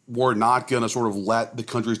 were not going to sort of let the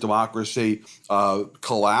country's democracy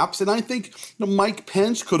collapse. And I think Mike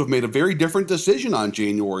Pence could have made a very different decision on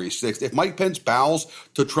January 6th. If Mike Pence bows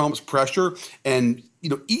to Trump's pressure and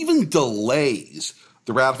even delays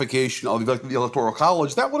the ratification of the Electoral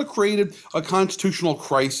College, that would have created a constitutional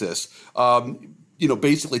crisis,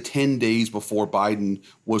 basically 10 days before Biden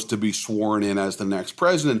was to be sworn in as the next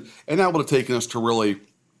president. And that would have taken us to really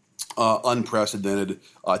unprecedented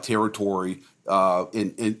territory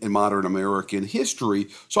in modern American history.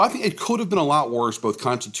 So I think it could have been a lot worse, both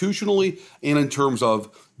constitutionally and in terms of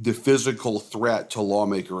the physical threat to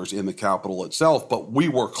lawmakers in the Capitol itself. But we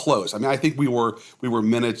were close. I mean, I think we were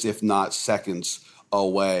minutes, if not seconds,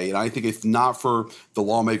 away. And I think if not for the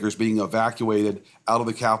lawmakers being evacuated out of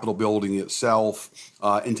the Capitol building itself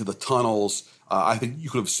into the tunnels, I think you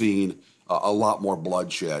could have seen a lot more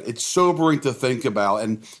bloodshed. It's sobering to think about,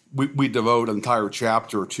 and we devote an entire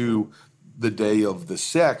chapter to the day of the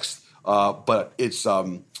 6th, but it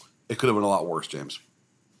could have been a lot worse, James.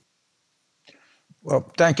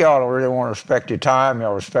 Well, thank y'all. I really want to respect your time.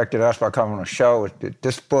 Y'all respected us by coming on the show.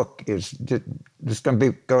 This book is going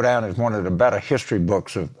to go down as one of the better history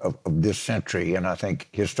books of this century, and I think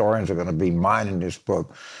historians are going to be mining this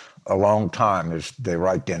book a long time as they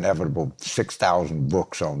write the inevitable 6,000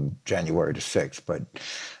 books on January the 6th. But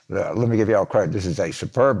let me give y'all credit. This is a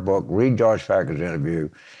superb book. Read George Packer's interview,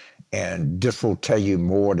 and this will tell you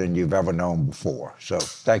more than you've ever known before. So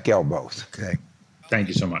thank y'all both. Okay. Thank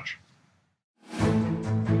you so much.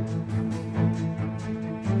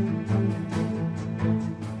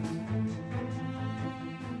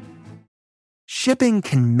 Shipping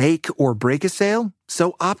can make or break a sale,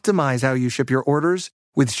 so optimize how you ship your orders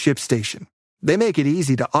with ShipStation. They make it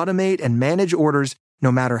easy to automate and manage orders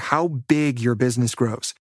no matter how big your business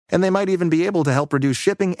grows. And they might even be able to help reduce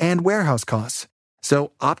shipping and warehouse costs.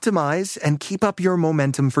 So optimize and keep up your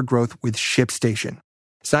momentum for growth with ShipStation.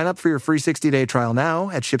 Sign up for your free 60-day trial now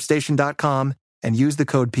at ShipStation.com and use the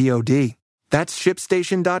code POD. That's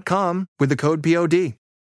ShipStation.com with the code POD.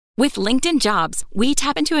 With LinkedIn Jobs, we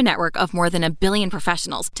tap into a network of more than 1 billion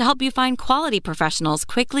professionals to help you find quality professionals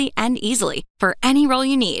quickly and easily for any role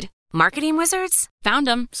you need. Marketing wizards? Found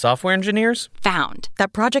them. Software engineers? Found.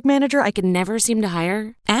 That project manager I could never seem to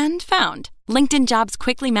hire? And found. LinkedIn Jobs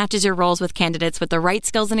quickly matches your roles with candidates with the right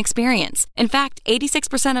skills and experience. In fact,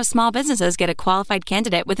 86% of small businesses get a qualified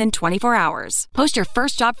candidate within 24 hours. Post your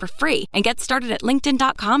first job for free and get started at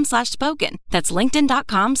linkedin.com/spoken. That's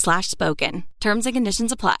linkedin.com/spoken. Terms and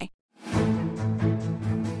conditions apply.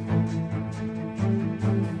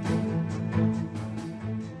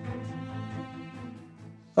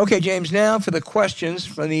 Okay, James, now for the questions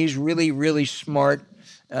from these really, really smart,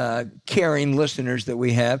 caring listeners that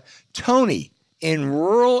we have. Tony, in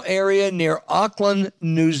rural area near Auckland,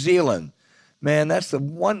 New Zealand. Man, that's the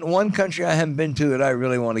one country I haven't been to that I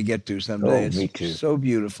really want to get to someday. Oh, me too. It's so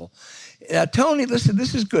beautiful. Now, Tony, listen,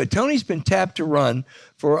 this is good. Tony's been tapped to run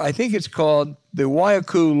for, I think it's called the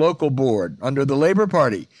Waiaku Local Board under the Labor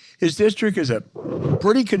Party. His district is a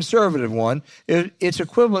pretty conservative one. Its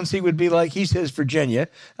equivalency would be like, he says, Virginia,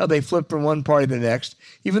 how they flip from one party to the next.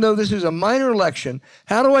 Even though this is a minor election,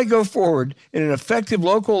 how do I go forward in an effective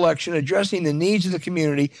local election addressing the needs of the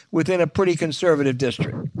community within a pretty conservative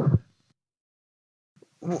district?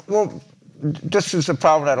 Well, this is the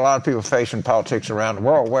problem that a lot of people face in politics around the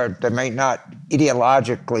world, where they may not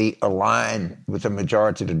ideologically align with the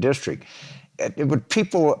majority of the district. What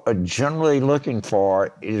people are generally looking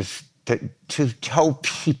for is to tell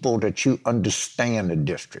people that you understand the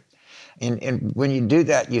district. And when you do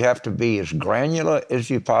that, you have to be as granular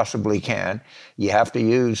as you possibly can. You have to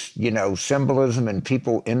use, symbolism and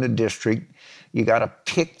people in the district. You got to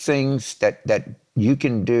pick things that you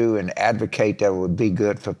can do and advocate that would be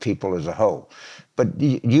good for people as a whole. But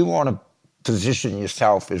you want to position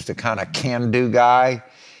yourself as the kind of can-do guy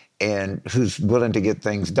and who's willing to get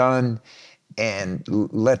things done, and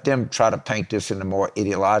let them try to paint this in a more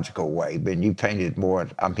ideological way. But you paint it more,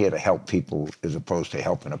 I'm here to help people as opposed to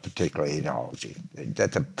helping a particular ideology.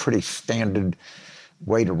 That's a pretty standard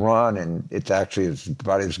way to run, and it's actually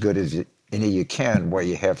about as good as any you can where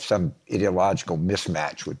you have some ideological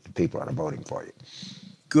mismatch with the people that are voting for you.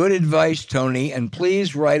 Good advice, Tony, and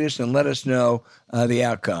please write us and let us know the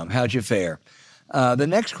outcome. How'd you fare? The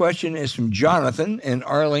next question is from Jonathan in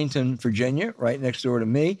Arlington, Virginia, right next door to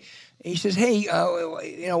me. He says, hey,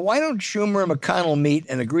 why don't Schumer and McConnell meet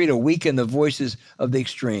and agree to weaken the voices of the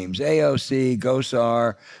extremes, AOC,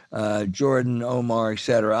 Gosar, Jordan, Omar,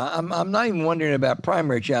 etc. I'm not even wondering about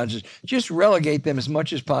primary challenges. Just relegate them as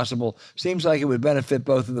much as possible. Seems like it would benefit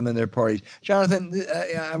both of them and their parties. Jonathan,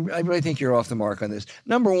 I really think you're off the mark on this.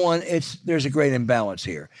 Number one, there's a great imbalance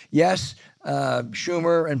here. Yes,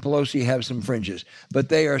 Schumer and Pelosi have some fringes, but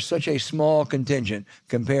they are such a small contingent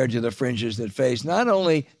compared to the fringes that face not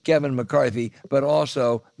only Kevin McCarthy, but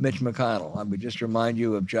also Mitch McConnell. I would just remind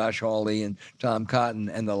you of Josh Hawley and Tom Cotton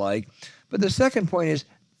and the like. But the second point is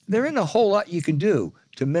there isn't a whole lot you can do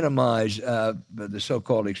to minimize the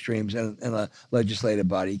so-called extremes in a legislative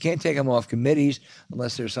body. You can't take them off committees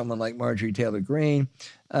unless there's someone like Marjorie Taylor Greene.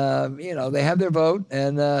 They have their vote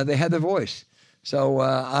and they have their voice. So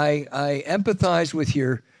I empathize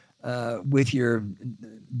with your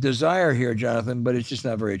desire here, Jonathan, but it's just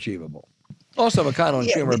not very achievable. Also, McConnell and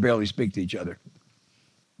Schumer barely speak to each other.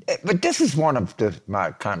 But this is one of my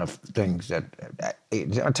kind of things that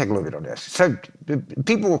I'll take a look at this. So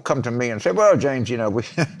people will come to me and say, "Well, James,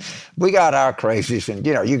 we got our crazies, and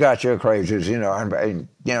you got your crazies,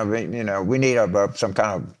 and we need some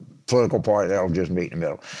kind of political party that'll just meet in the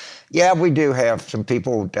middle." Yeah, we do have some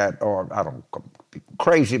people that are, I don't know,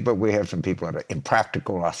 crazy, but we have some people that are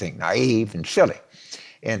impractical, I think, naive and silly.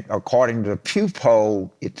 And according to the Pew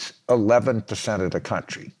poll, it's 11% of the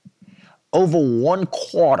country. Over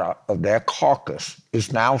 1/4 of their caucus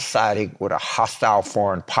is now siding with a hostile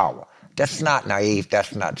foreign power. That's not naive.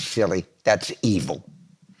 That's not silly. That's evil.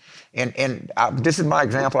 And this is my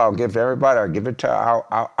example. I'll give everybody. I'll give it to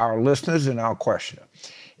our listeners and our questioner.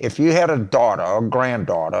 If you had a daughter, a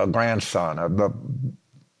granddaughter, a grandson, a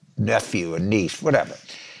nephew, a niece, whatever,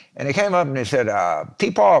 and they came up and they said,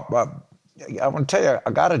 "People, I want to tell you,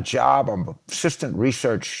 I got a job. I'm an assistant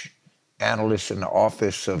research analyst in the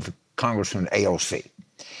office of Congressman AOC."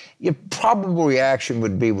 Your probable reaction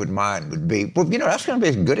would be what mine would be. Well, that's going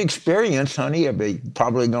to be a good experience, honey. You're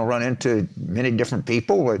probably going to run into many different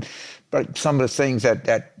people, but some of the things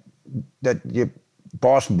that your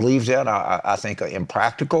boss believes in, I think, are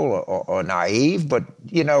impractical or naive. But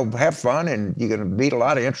have fun, and you're going to meet a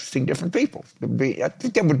lot of interesting different people. I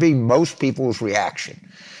think that would be most people's reaction.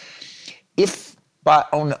 If,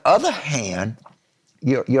 on the other hand,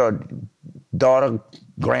 your daughter,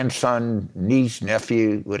 grandson, niece,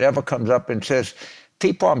 nephew, whatever comes up and says,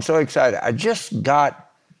 "People, I'm so excited. I just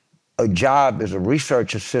got a job as a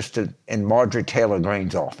research assistant in Marjorie Taylor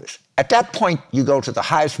Greene's office." At that point, you go to the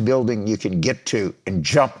highest building you can get to and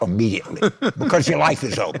jump immediately because your life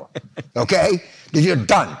is over, okay? You're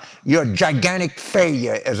done. You're a gigantic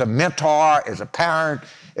failure as a mentor, as a parent,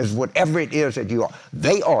 as whatever it is that you are.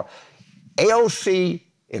 They are. AOC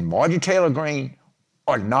and Marjorie Taylor Greene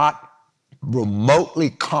are not remotely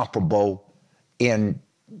comparable in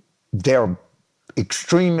their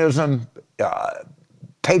extremism,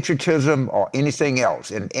 patriotism, or anything else.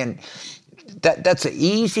 And that's an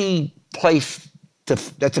easy place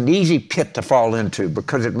that's an easy pit to fall into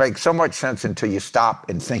because it makes so much sense until you stop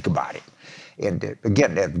and think about it. And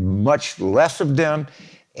again, there's much less of them,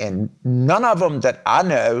 and none of them that I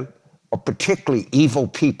know are particularly evil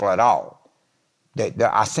people at all.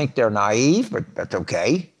 I think they're naive, but that's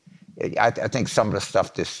okay. I think some of the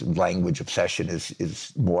stuff, this language obsession,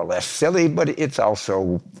 is more or less silly, but it's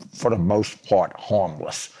also, for the most part,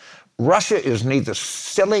 harmless. Russia is neither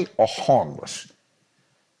silly or harmless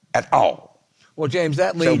at all. Well, James,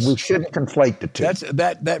 that leads. So we shouldn't conflate the two.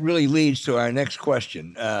 That really leads to our next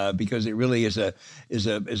question because it really is a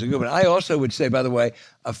good one. I also would say, by the way,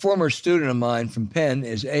 a former student of mine from Penn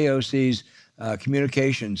is AOC's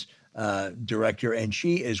communications director, and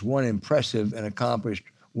she is one impressive and accomplished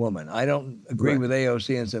woman. I don't agree with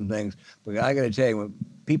AOC in some things, but I got to tell you, when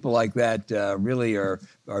people like that really are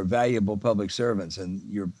valuable public servants, and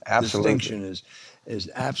your distinction is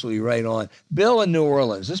absolutely right on. Bill in New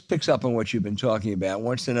Orleans, this picks up on what you've been talking about,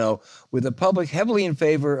 wants to know, with the public heavily in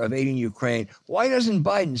favor of aiding Ukraine, why doesn't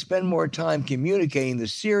Biden spend more time communicating the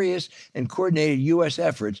serious and coordinated U.S.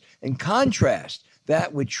 efforts and contrast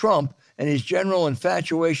that with Trump and his general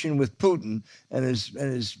infatuation with Putin and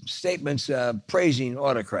his statements praising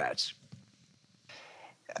autocrats?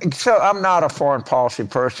 So I'm not a foreign policy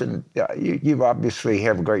person. You obviously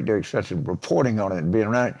have a great deal of extensive reporting on it and being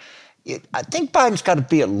around it. I think Biden's got to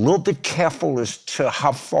be a little bit careful as to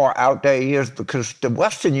how far out there he is, because the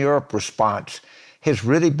Western Europe response has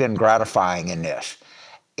really been gratifying in this.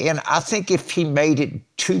 And I think if he made it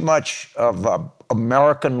too much of an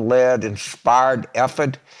American-led, inspired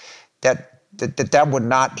effort, that would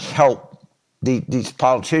not help these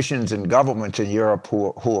politicians and governments in Europe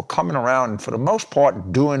who are coming around, for the most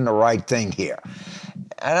part, doing the right thing here.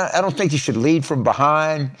 I don't think he should lead from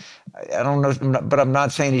behind. I don't know, but I'm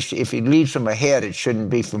not saying if he leads from ahead, it shouldn't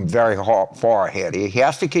be from very far ahead. He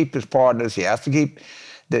has to keep his partners. He has to keep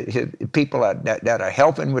his people that are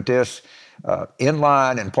helping with this in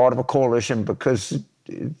line and part of a coalition, because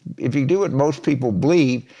if you do what most people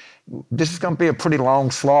believe, this is going to be a pretty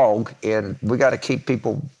long slog, and we got to keep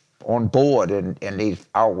people on board. And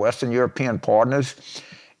our Western European partners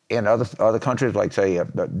in other countries like, say,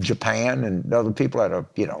 Japan and other people that are,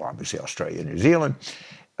 obviously Australia, New Zealand,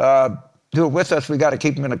 do it with us. We got to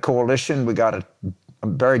keep them in a coalition.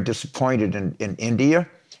 I'm very disappointed in India.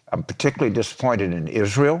 I'm particularly disappointed in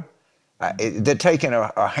Israel. They're taking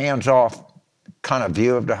a hands-off kind of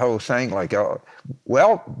view of the whole thing. Like,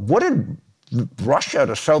 well, what did Russia,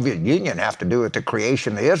 the Soviet Union, have to do with the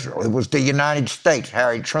creation of Israel? It was the United States,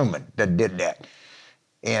 Harry Truman, that did that.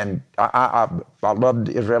 And I love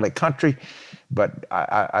the Israeli country, but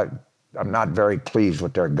I'm not very pleased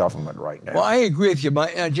with their government right now. Well, I agree with you.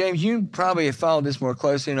 James, you probably have followed this more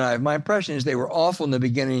closely than I have. My impression is they were awful in the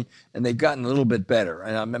beginning, and they've gotten a little bit better.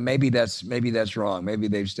 And maybe that's wrong. Maybe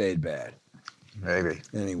they've stayed bad. Maybe.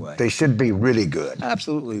 Anyway. They should be really good.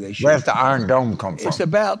 Absolutely, they should. Where's the Iron Dome come from? It's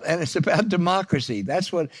about democracy.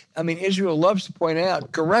 That's what, Israel loves to point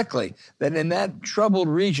out correctly, that in that troubled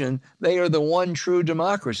region, they are the one true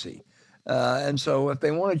democracy. And so if they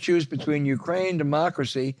want to choose between Ukraine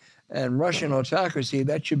democracy and Russian autocracy,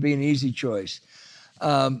 that should be an easy choice.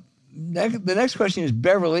 The next question is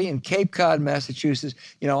Beverly in Cape Cod, Massachusetts.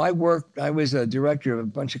 I was a director of a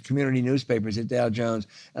bunch of community newspapers at Dow Jones,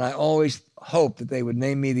 and I always hoped that they would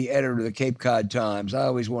name me the editor of the Cape Cod Times. I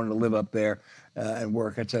always wanted to live up there and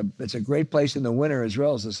work. It's a great place in the winter as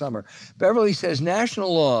well as the summer. Beverly says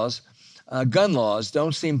national laws, gun laws,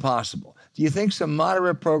 don't seem possible. Do you think some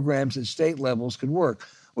moderate programs at state levels could work?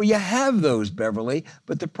 Well, you have those, Beverly,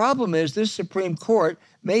 but the problem is this Supreme Court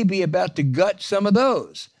may be about to gut some of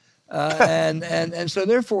those. And so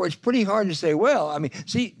therefore it's pretty hard to say,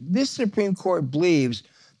 this Supreme Court believes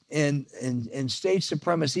in state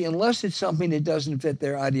supremacy unless it's something that doesn't fit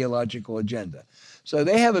their ideological agenda. So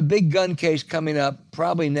they have a big gun case coming up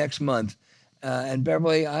probably next month. And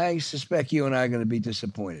Beverly, I suspect you and I are going to be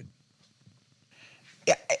disappointed.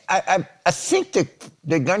 Yeah, I think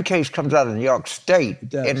the gun case comes out of New York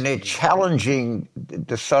State, and they're challenging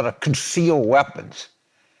the sort of concealed weapons.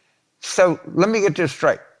 So let me get this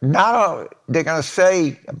straight. Now they're going to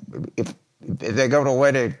say, if they go the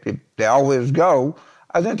way they always go,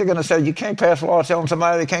 I think they're going to say you can't pass a law telling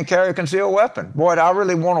somebody they can't carry a concealed weapon. Boy, I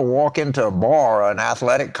really want to walk into a bar or an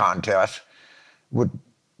athletic contest with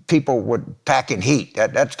people with packing heat.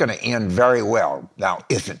 That's going to end very well now,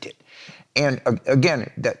 isn't it? And again,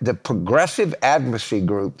 the progressive advocacy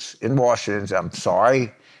groups in Washington, I'm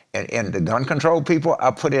sorry, and the gun control people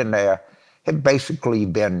I put in there have basically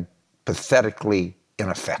been pathetically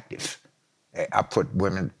ineffective. I put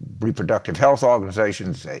women reproductive health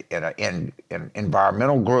organizations in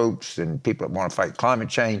environmental groups and people that want to fight climate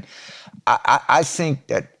change. I think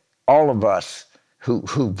that all of us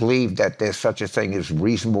who believe that there's such a thing as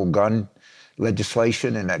reasonable gun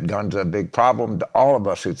legislation and that guns are a big problem, to all of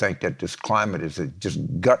us who think that this climate is a just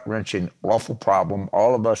gut-wrenching, awful problem,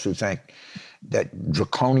 all of us who think that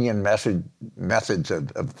draconian methods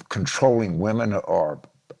of controlling women are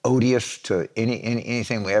odious to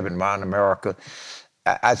anything we have in modern America.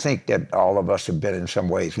 I think that all of us have been in some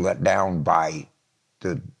ways let down by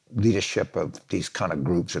the leadership of these kind of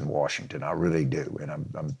groups in Washington. I really do, and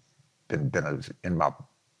I'm been in my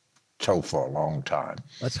toe for a long time.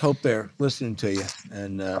 Let's hope they're listening to you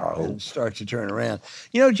and start to turn around.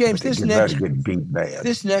 James, this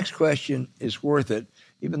next question is worth it,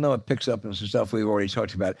 even though it picks up on some stuff we've already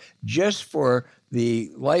talked about, just for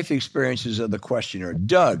the life experiences of the questioner.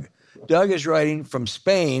 Doug is writing from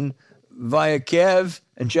Spain via Kiev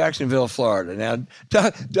and Jacksonville, Florida. Now,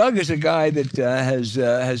 Doug is a guy that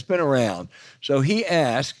has been around. So he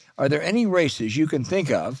asked, are there any races you can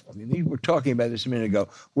think of, we were talking about this a minute ago,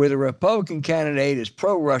 where the Republican candidate is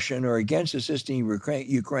pro-Russian or against assisting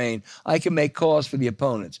Ukraine? I can make calls for the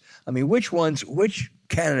opponents. Which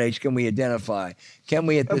candidates can we identify? Can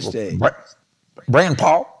we at this stage? Rand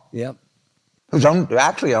Paul. Yep. Who's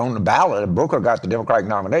actually on the ballot. Booker got the Democratic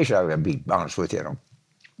nomination. I'll be honest with you.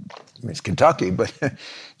 It's Kentucky, but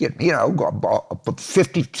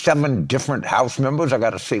 57 different House members. I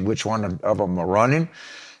got to see which one of them are running.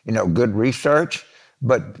 Good research.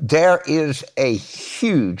 But there is a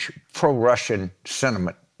huge pro-Russian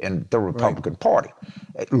sentiment in the Republican Party,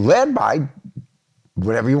 led by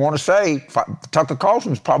whatever you want to say, Tucker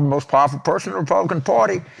Carlson's probably the most powerful person in the Republican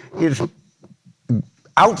Party, is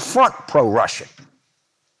out front pro-Russian.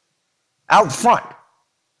 Out front.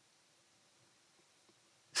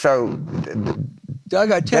 So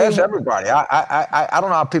Doug, I tell there's you, everybody. I don't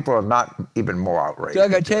know how people are not even more outraged.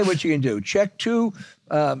 Doug, I tell you what you can do. Check two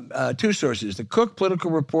sources: the Cook Political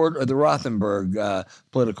Report or the Rothenberg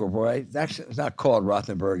Political Report. Actually, it's not called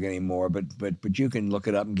Rothenberg anymore, but you can look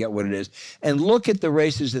it up and get what it is, and look at the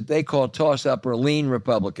races that they call toss-up or lean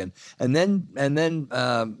Republican, and then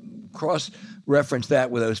cross-reference that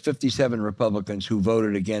with those 57 Republicans who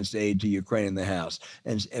voted against aid to Ukraine in the House.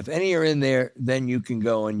 And if any are in there, then you can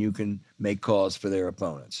go and you can make calls for their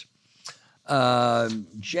opponents.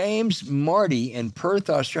 James Marty in Perth,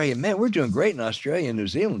 Australia. Man, we're doing great in Australia and New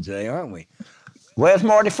Zealand today, aren't we? Where's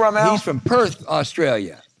Marty from, Al? He's from Perth,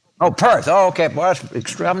 Australia. Oh, Perth. Oh, okay. Well, that's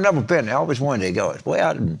extreme. I've never been there. I always wanted to go. It's way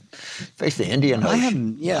out in face the Indian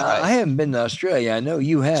Ocean. I haven't been to Australia. I know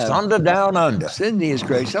you have. Thunder down under. Sydney is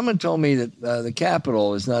great. Someone told me that the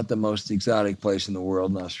capital is not the most exotic place in the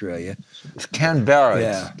world in Australia. It's Canberra.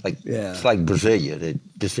 Yeah. It's like Brasilia. They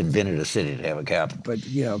just invented a city to have a capital. But,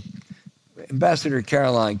 Ambassador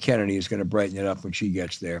Caroline Kennedy is going to brighten it up when she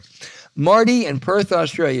gets there. Marty in Perth,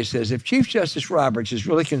 Australia says, if Chief Justice Roberts is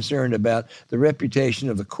really concerned about the reputation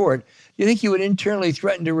of the court, do you think he would internally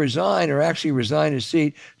threaten to resign or actually resign his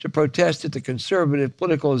seat to protest at the conservative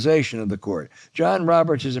politicalization of the court? John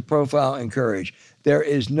Roberts is a profile and courage. There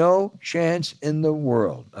is no chance in the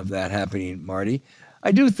world of that happening, Marty.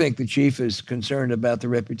 I do think the chief is concerned about the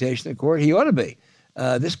reputation of the court. He ought to be.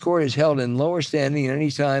 This court is held in lower standing at any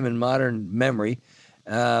time in modern memory,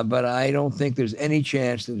 but I don't think there's any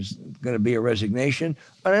chance there's going to be a resignation,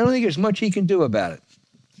 but I don't think there's much he can do about it.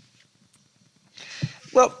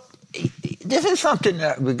 Well, this is something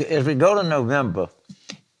that, as we go to November,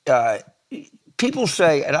 people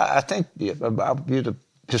say, and I think I'll be the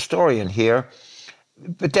historian here,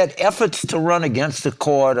 but that efforts to run against the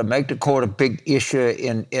court or make the court a big issue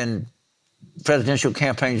in presidential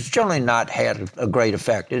campaigns generally not had a great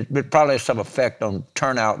effect. It probably has some effect on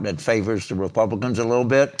turnout that favors the Republicans a little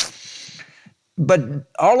bit. But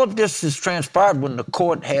all of this has transpired when the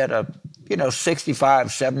court had a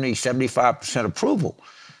 65, 70, 75% approval.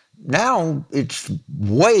 Now it's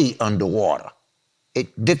way underwater.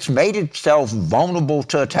 It's made itself vulnerable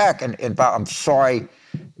to attack. And I'm sorry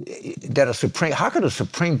that how could a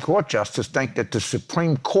Supreme Court justice think that the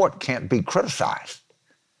Supreme Court can't be criticized?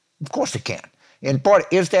 Of course it can. And part,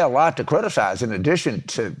 is there a lot to criticize in addition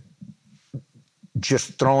to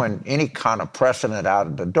just throwing any kind of precedent out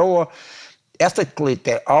of the door? Ethically,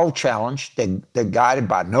 they're all challenged. They're guided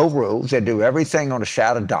by no rules. They do everything on a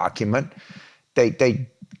shadow document. They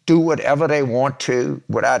do whatever they want to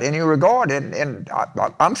without any regard. And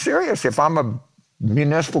I'm serious. If I'm a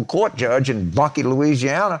municipal court judge in Bunkie,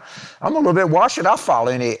 Louisiana, I'm a little bit, why should I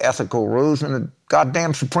follow any ethical rules when the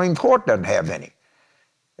goddamn Supreme Court doesn't have any?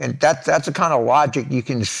 And that's the kind of logic you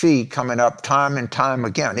can see coming up time and time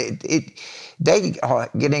again. They are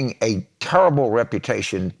getting a terrible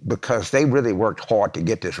reputation because they really worked hard to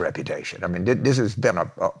get this reputation. I mean, this has been a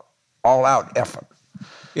all-out effort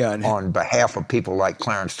on behalf of people like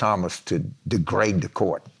Clarence Thomas to degrade the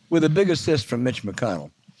court. With a big assist from Mitch McConnell.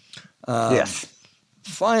 Yes.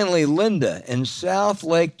 Finally, Linda in South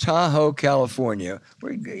Lake Tahoe, California,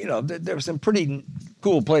 where there are some pretty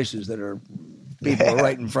cool places that are people are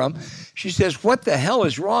writing from. She says, what the hell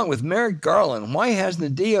is wrong with Merrick Garland? Why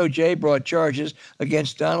hasn't the DOJ brought charges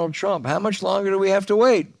against Donald Trump? How much longer do we have to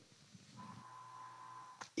wait?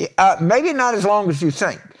 Maybe not as long as you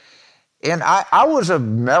think. And I was a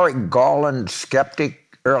Merrick Garland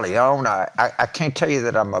skeptic early on. I can't tell you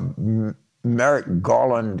that I'm a Merrick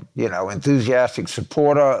Garland, enthusiastic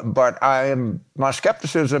supporter, but my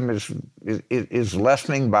skepticism is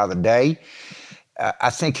lessening by the day.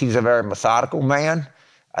 I think he's a very methodical man.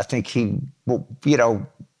 I think he's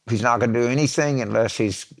not going to do anything unless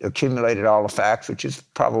he's accumulated all the facts, which is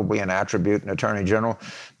probably an attribute in an attorney general.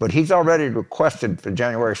 But he's already requested the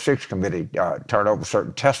January 6th committee turn over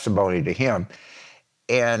certain testimony to him.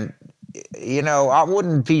 And, I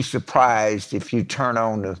wouldn't be surprised if you turn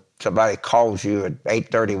on somebody calls you at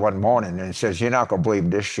 8:30 one morning and says, you're not going to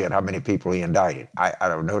believe this shit, how many people he indicted. I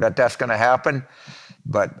don't know that that's going to happen,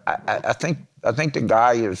 but I think the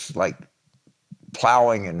guy is like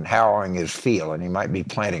plowing and harrowing his field, and he might be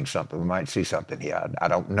planting something. We might see something here. I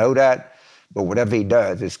don't know that, but whatever he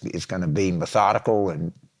does, it's going to be methodical,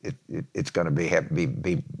 and it's going to be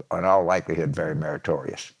in all likelihood very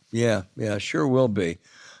meritorious. Yeah, sure will be.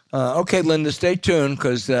 Okay, Linda, stay tuned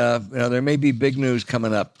because there may be big news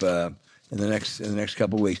coming up in the next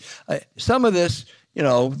couple of weeks. Some of this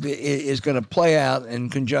is going to play out in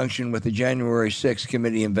conjunction with the January 6th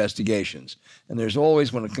committee investigations. And there's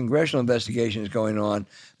always, when a congressional investigation is going on,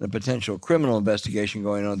 and a potential criminal investigation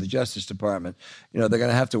going on at the Justice Department, they're going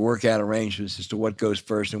to have to work out arrangements as to what goes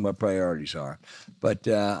first and what priorities are. But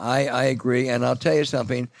I agree, and I'll tell you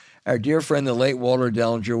something. Our dear friend, the late Walter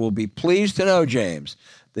Dellinger, will be pleased to know, James,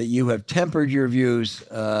 that you have tempered your views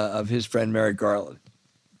of his friend Merrick Garland.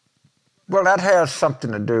 Well, that has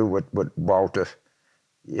something to do with Walter,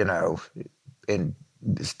 and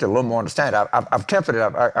just a little more understanding. I've tempered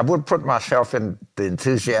it. I would put myself in the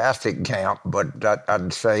enthusiastic camp, but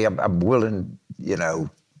I'd say I'm willing, to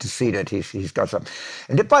see that he's got something.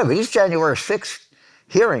 And by the way, these January 6th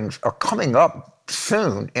hearings are coming up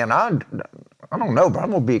soon, and I don't know, but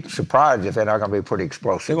I'm going to be surprised if they're not going to be pretty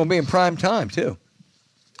explosive. They're going to be in prime time, too.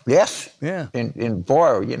 Yes. Yeah. And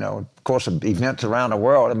boy, of course, events around the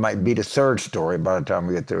world, it might be the third story by the time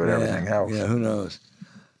we get through with everything else. Yeah, who knows?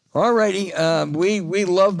 All righty. We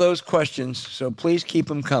love those questions, so please keep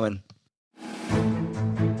them coming.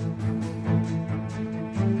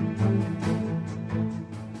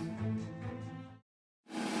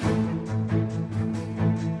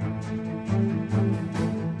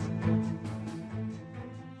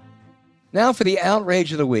 Now for the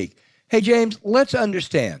outrage of the week. Hey, James, let's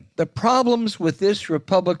understand. The problems with this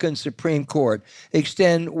Republican Supreme Court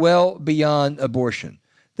extend well beyond abortion.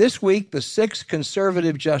 This week, the 6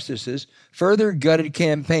 conservative justices further gutted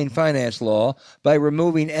campaign finance law by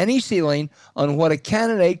removing any ceiling on what a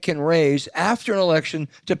candidate can raise after an election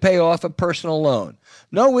to pay off a personal loan.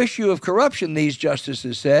 No issue of corruption, these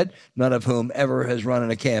justices said, none of whom ever has run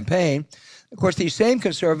in a campaign. Of course, these same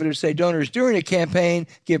conservatives say donors during a campaign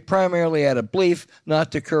give primarily out of belief,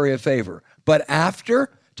 not to curry a favor. But after,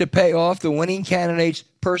 to pay off the winning candidate's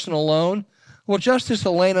personal loan? Well, Justice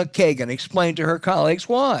Elena Kagan explained to her colleagues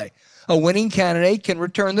why. A winning candidate can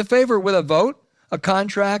return the favor with a vote, a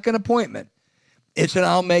contract, an appointment. It's an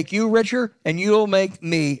I'll make you richer and you'll make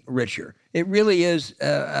me richer. It really is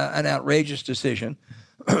an outrageous decision.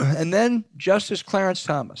 And then Justice Clarence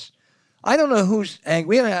Thomas. I don't know who's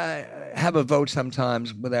angry. We have a vote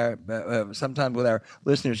sometimes with our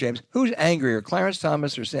listeners, James. Who's angrier, Clarence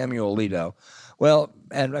Thomas or Samuel Alito? Well,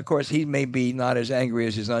 and of course, he may be not as angry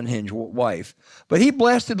as his unhinged wife, but he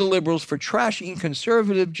blasted the liberals for trashing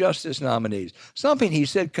conservative justice nominees, something he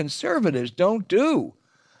said conservatives don't do.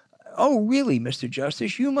 Oh, really, Mr.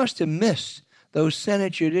 Justice? You must have missed those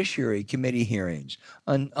Senate Judiciary Committee hearings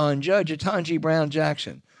on Judge Ketanji Brown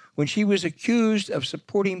Jackson, when she was accused of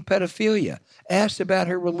supporting pedophilia, asked about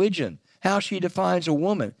her religion, how she defines a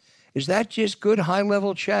woman. Is that just good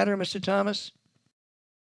high-level chatter, Mr. Thomas?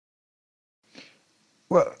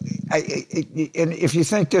 Well, and if you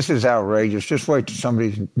think this is outrageous, just wait till some of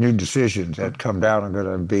these new decisions that come down are going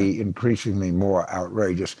to be increasingly more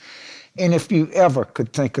outrageous. And if you ever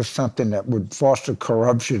could think of something that would foster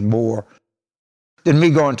corruption more than me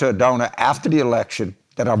going to a donor after the election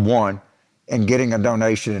that I've won and getting a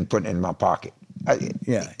donation and putting it in my pocket.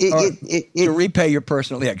 To repay your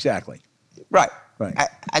personal, exactly. Right.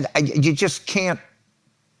 You just can't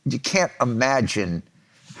imagine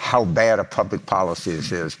how bad a public policy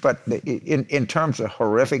this is. But in terms of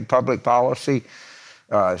horrific public policy,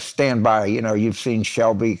 stand by. You've seen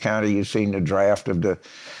Shelby County, you've seen the draft of the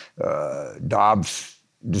Dobbs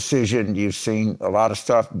decision, you've seen a lot of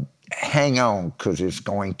stuff. Hang on, because it's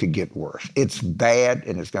going to get worse. It's bad,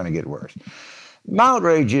 and it's going to get worse. My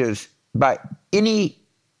outrage is, by any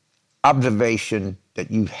observation that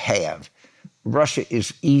you have, Russia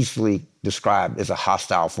is easily described as a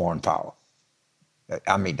hostile foreign power.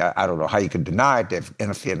 I mean, I don't know how you could deny it. They've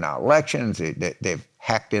interfered in our elections. They've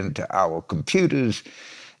hacked into our computers.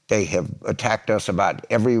 They have attacked us about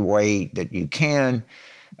every way that you can.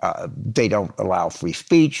 They don't allow free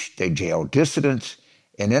speech. They jail dissidents.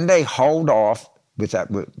 And then they hold off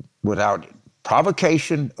without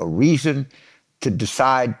provocation or reason to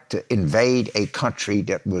decide to invade a country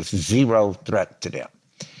that was zero threat to them.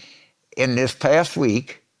 In this past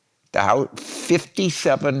week,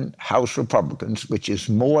 57 House Republicans, which is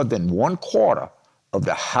more than 1/4 of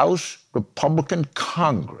the House Republican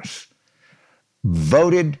Congress,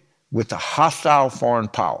 voted with a hostile foreign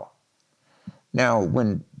power. Now,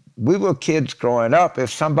 when we were kids growing up,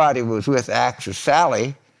 if somebody was with actress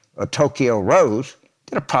Sally or Tokyo Rose,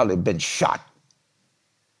 they'd have probably been shot.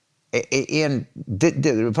 And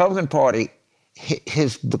the Republican Party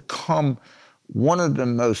has become one of the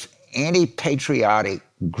most anti-patriotic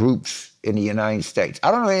groups in the United States.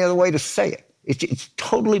 I don't know any other way to say it. It's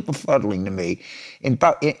totally befuddling to me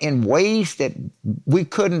in ways that we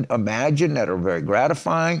couldn't imagine, that are very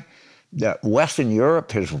gratifying. that Western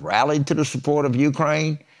Europe has rallied to the support of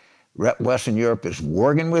Ukraine. Western Europe is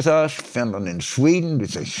working with us. Finland and Sweden,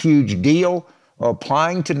 it's a huge deal, are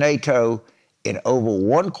applying to NATO, and over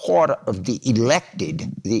 1/4 of the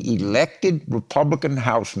elected Republican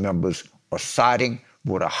House members are siding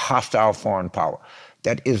with a hostile foreign power.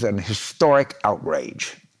 That is an historic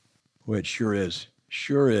outrage. Well, it sure is.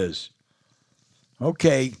 Sure is.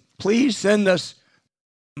 Okay, please send us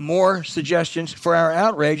more suggestions for our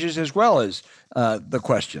outrages as well as the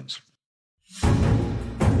questions.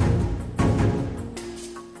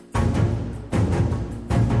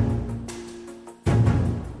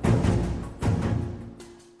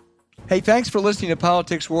 Hey, thanks for listening to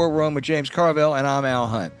Politics War Room with James Carville, and I'm Al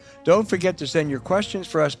Hunt. Don't forget to send your questions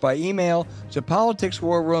for us by email to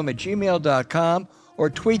politicswarroom@gmail.com or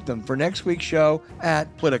tweet them for next week's show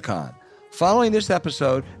at Politicon. Following this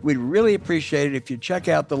episode, we'd really appreciate it if you check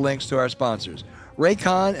out the links to our sponsors,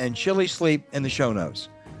 Raycon and Chili Sleep, in the show notes.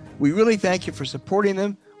 We really thank you for supporting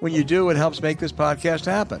them. When you do, it helps make this podcast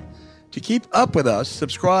happen. To keep up with us,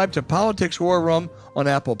 subscribe to Politics War Room on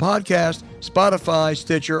Apple Podcasts, Spotify,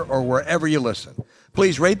 Stitcher, or wherever you listen.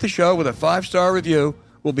 Please rate the show with a 5-star review.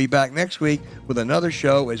 We'll be back next week with another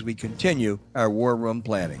show as we continue our War Room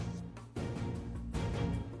planning.